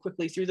going kind of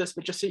quickly through this,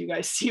 but just so you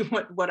guys see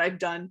what I've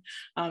done,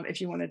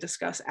 if you want to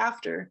discuss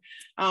after.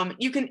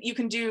 You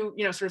can do,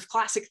 you know, sort of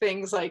classic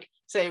things like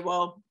say,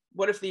 well,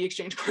 what if the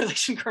exchange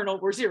correlation kernel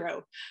were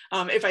 0?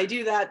 If I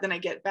do that, then I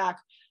get back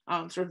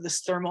sort of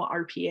this thermal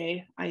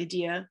RPA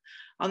idea.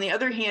 On the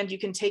other hand, you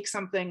can take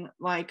something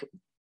like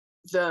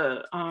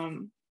the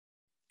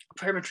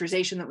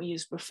parameterization that we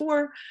used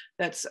before,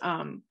 that's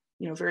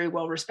you know, very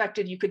well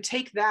respected. You could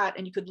take that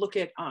and you could look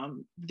at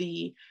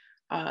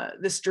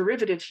this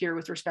derivative here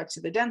with respect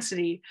to the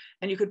density,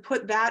 and you could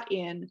put that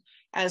in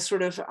as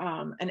sort of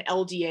an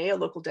LDA, a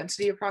local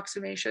density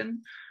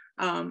approximation.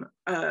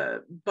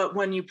 But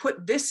when you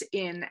put this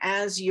in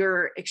as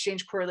your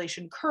exchange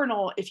correlation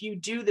kernel, if you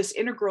do this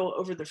integral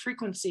over the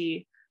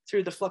frequency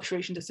through the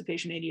fluctuation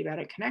dissipation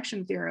adiabatic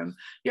connection theorem,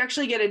 you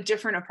actually get a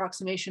different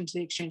approximation to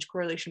the exchange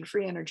correlation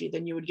free energy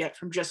than you would get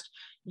from just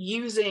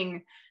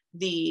using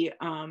the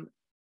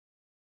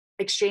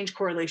exchange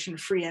correlation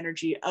free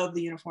energy of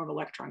the uniform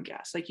electron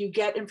gas. Like, you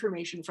get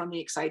information from the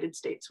excited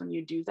states when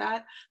you do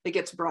that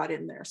gets brought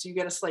in there. So you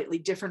get a slightly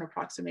different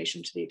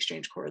approximation to the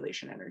exchange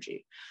correlation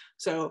energy.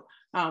 So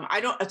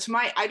I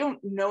don't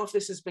know if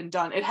this has been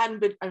done. It hadn't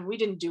been, we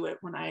didn't do it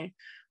when I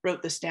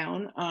wrote this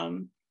down.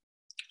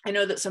 I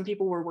know that some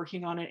people were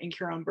working on it in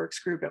Kieran Burke's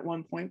group at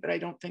one point, but I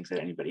don't think that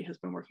anybody has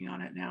been working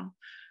on it now.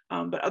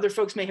 But other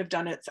folks may have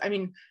done it. I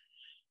mean,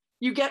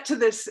 you get to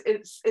this,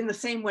 it's in the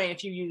same way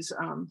if you use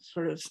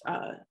sort of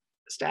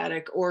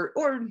static or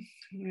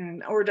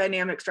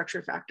dynamic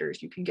structure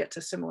factors, you can get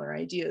to similar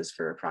ideas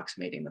for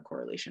approximating the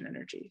correlation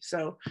energy.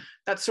 So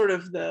that's sort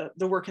of the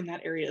work in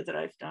that area that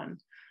I've done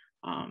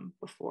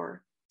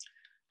before.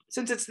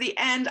 Since it's the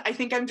end, I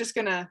think I'm just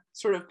gonna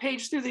sort of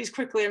page through these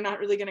quickly. I'm not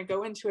really gonna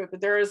go into it, but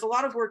there is a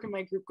lot of work in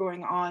my group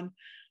going on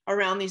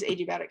around these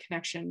adiabatic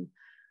connection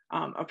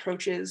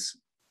approaches.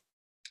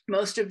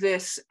 Most of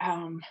this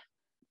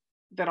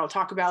that I'll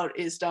talk about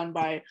is done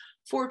by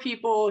 4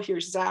 people.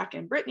 Here's Zach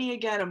and Brittany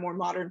again, a more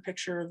modern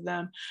picture of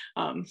them.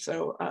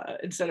 So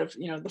instead of,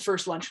 you know, the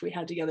first lunch we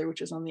had together, which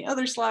is on the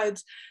other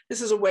slides,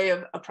 this is a way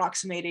of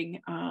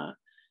approximating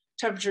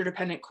temperature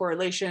dependent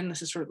correlation.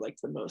 This is sort of like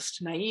the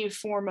most naive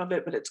form of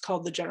it, but it's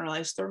called the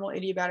generalized thermal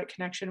adiabatic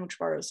connection, which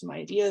borrows some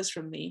ideas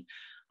from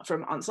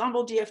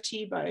ensemble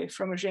DFT by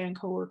Fromagé and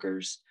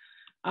coworkers.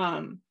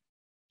 And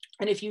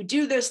if you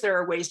do this, there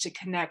are ways to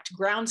connect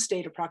ground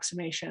state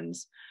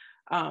approximations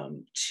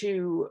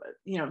to,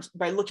 you know,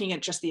 by looking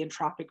at just the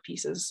entropic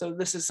pieces. So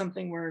this is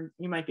something where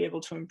you might be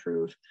able to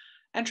improve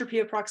entropy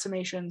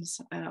approximations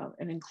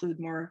and include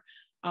more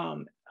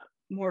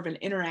of an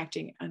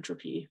interacting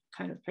entropy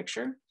kind of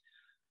picture.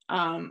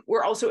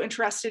 We're also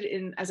interested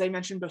in, as I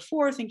mentioned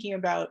before, thinking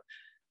about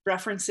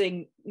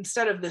referencing,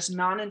 instead of this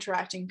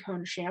non-interacting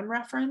cone sham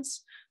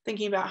reference,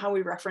 thinking about how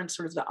we reference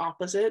sort of the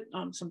opposite.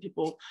 Some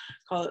people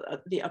call it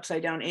the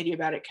upside down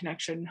adiabatic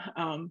connection.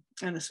 And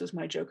this was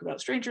my joke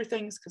about Stranger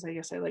Things, because I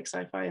guess I like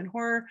sci-fi and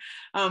horror.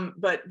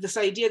 But this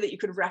idea that you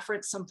could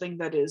reference something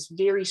that is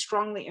very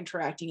strongly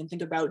interacting and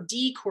think about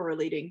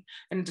decorrelating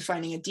and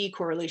defining a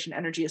decorrelation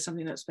energy as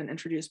something that's been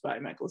introduced by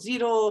Michael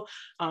Ziedel,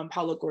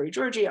 Paolo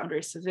Gori-Giorgi,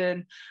 Andre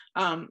Savin,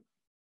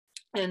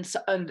 and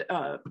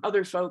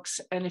other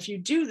folks. And if you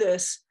do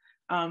this,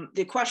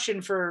 the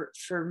question for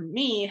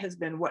me has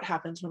been, what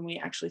happens when we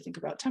actually think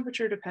about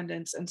temperature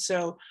dependence? And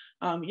so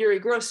Yuri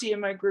Grossi in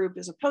my group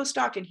is a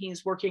postdoc, and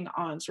he's working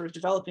on sort of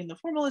developing the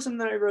formalism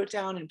that I wrote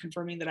down and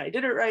confirming that I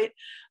did it right,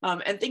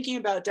 and thinking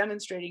about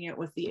demonstrating it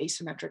with the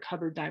asymmetric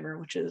Hubbard dimer,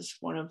 which is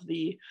one of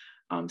the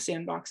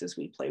sandboxes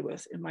we play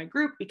with in my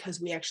group, because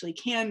we actually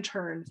can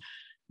turn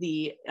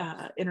the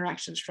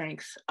interaction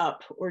strength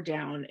up or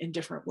down in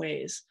different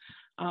ways.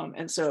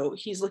 And so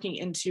he's looking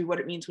into what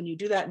it means when you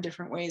do that in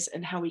different ways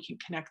and how we can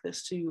connect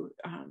this to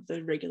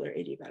the regular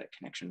adiabatic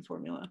connection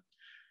formula.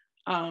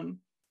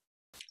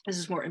 This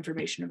is more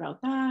information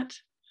about that.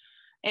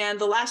 And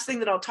the last thing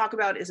that I'll talk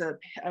about is a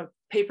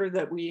paper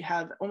that we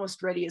have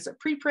almost ready as a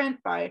preprint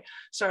by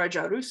Sara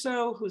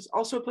Giarrusso, who's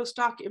also a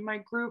postdoc in my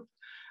group.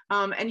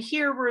 And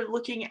here we're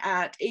looking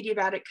at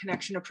adiabatic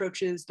connection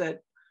approaches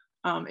that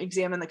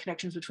examine the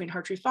connections between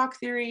Hartree-Fock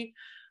theory,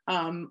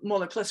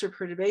 Moeller-Plesser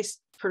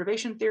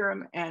perturbation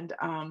theorem, and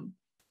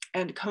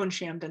cone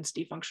sham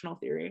density functional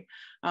theory.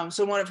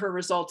 So one of her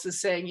results is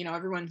saying, you know,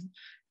 everyone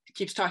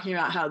keeps talking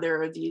about how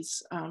there are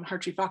these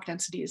Hartree-Fock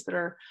densities that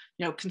are,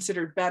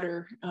 considered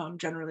better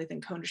generally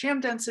than Kohn-Sham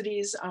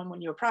densities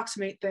when you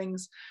approximate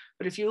things.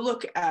 But if you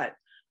look at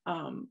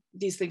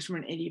these things from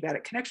an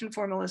adiabatic connection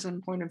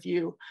formalism point of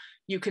view,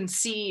 you can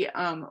see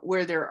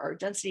where there are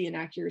density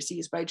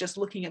inaccuracies by just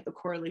looking at the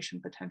correlation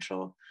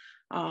potential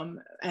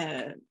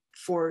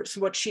for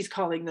what she's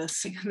calling the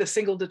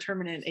single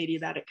determinant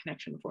adiabatic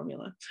connection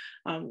formula,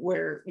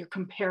 where you're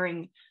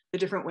comparing the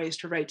different ways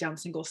to write down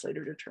single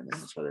Slater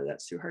determinants, whether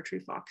that's through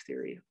Hartree-Fock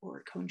theory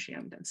or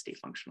Kohn-Sham density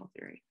functional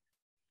theory.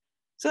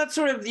 So that's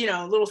sort of,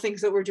 little things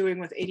that we're doing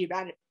with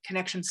adiabatic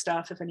connection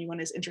stuff. If anyone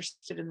is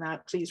interested in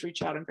that, please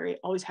reach out. I'm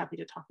always happy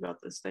to talk about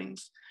those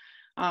things.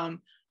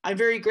 I'm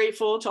very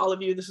grateful to all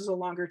of you. This is a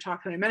longer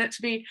talk than I meant it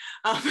to be,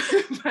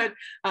 but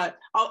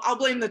I'll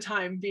blame the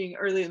time being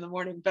early in the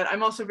morning. But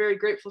I'm also very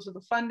grateful to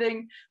the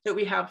funding that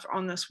we have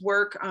on this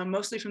work,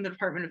 mostly from the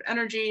Department of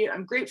Energy.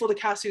 I'm grateful to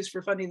CASUS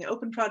for funding the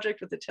open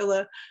project with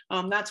Attila.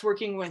 That's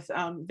working with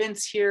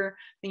Vince here,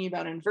 thinking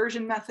about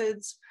inversion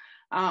methods.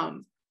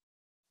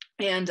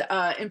 And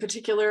in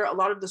particular, a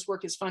lot of this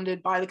work is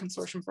funded by the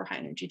Consortium for High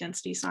Energy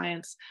Density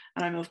Science.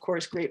 And I'm of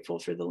course grateful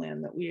for the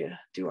land that we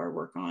do our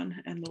work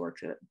on and the work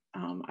that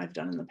I've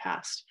done in the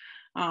past.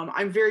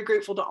 I'm very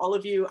grateful to all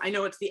of you. I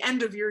know it's the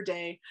end of your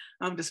day,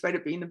 despite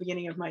it being the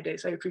beginning of my day.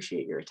 So I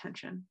appreciate your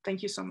attention.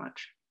 Thank you so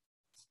much.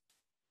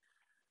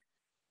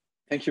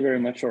 Thank you very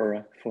much,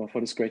 Aurora, for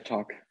this great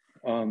talk.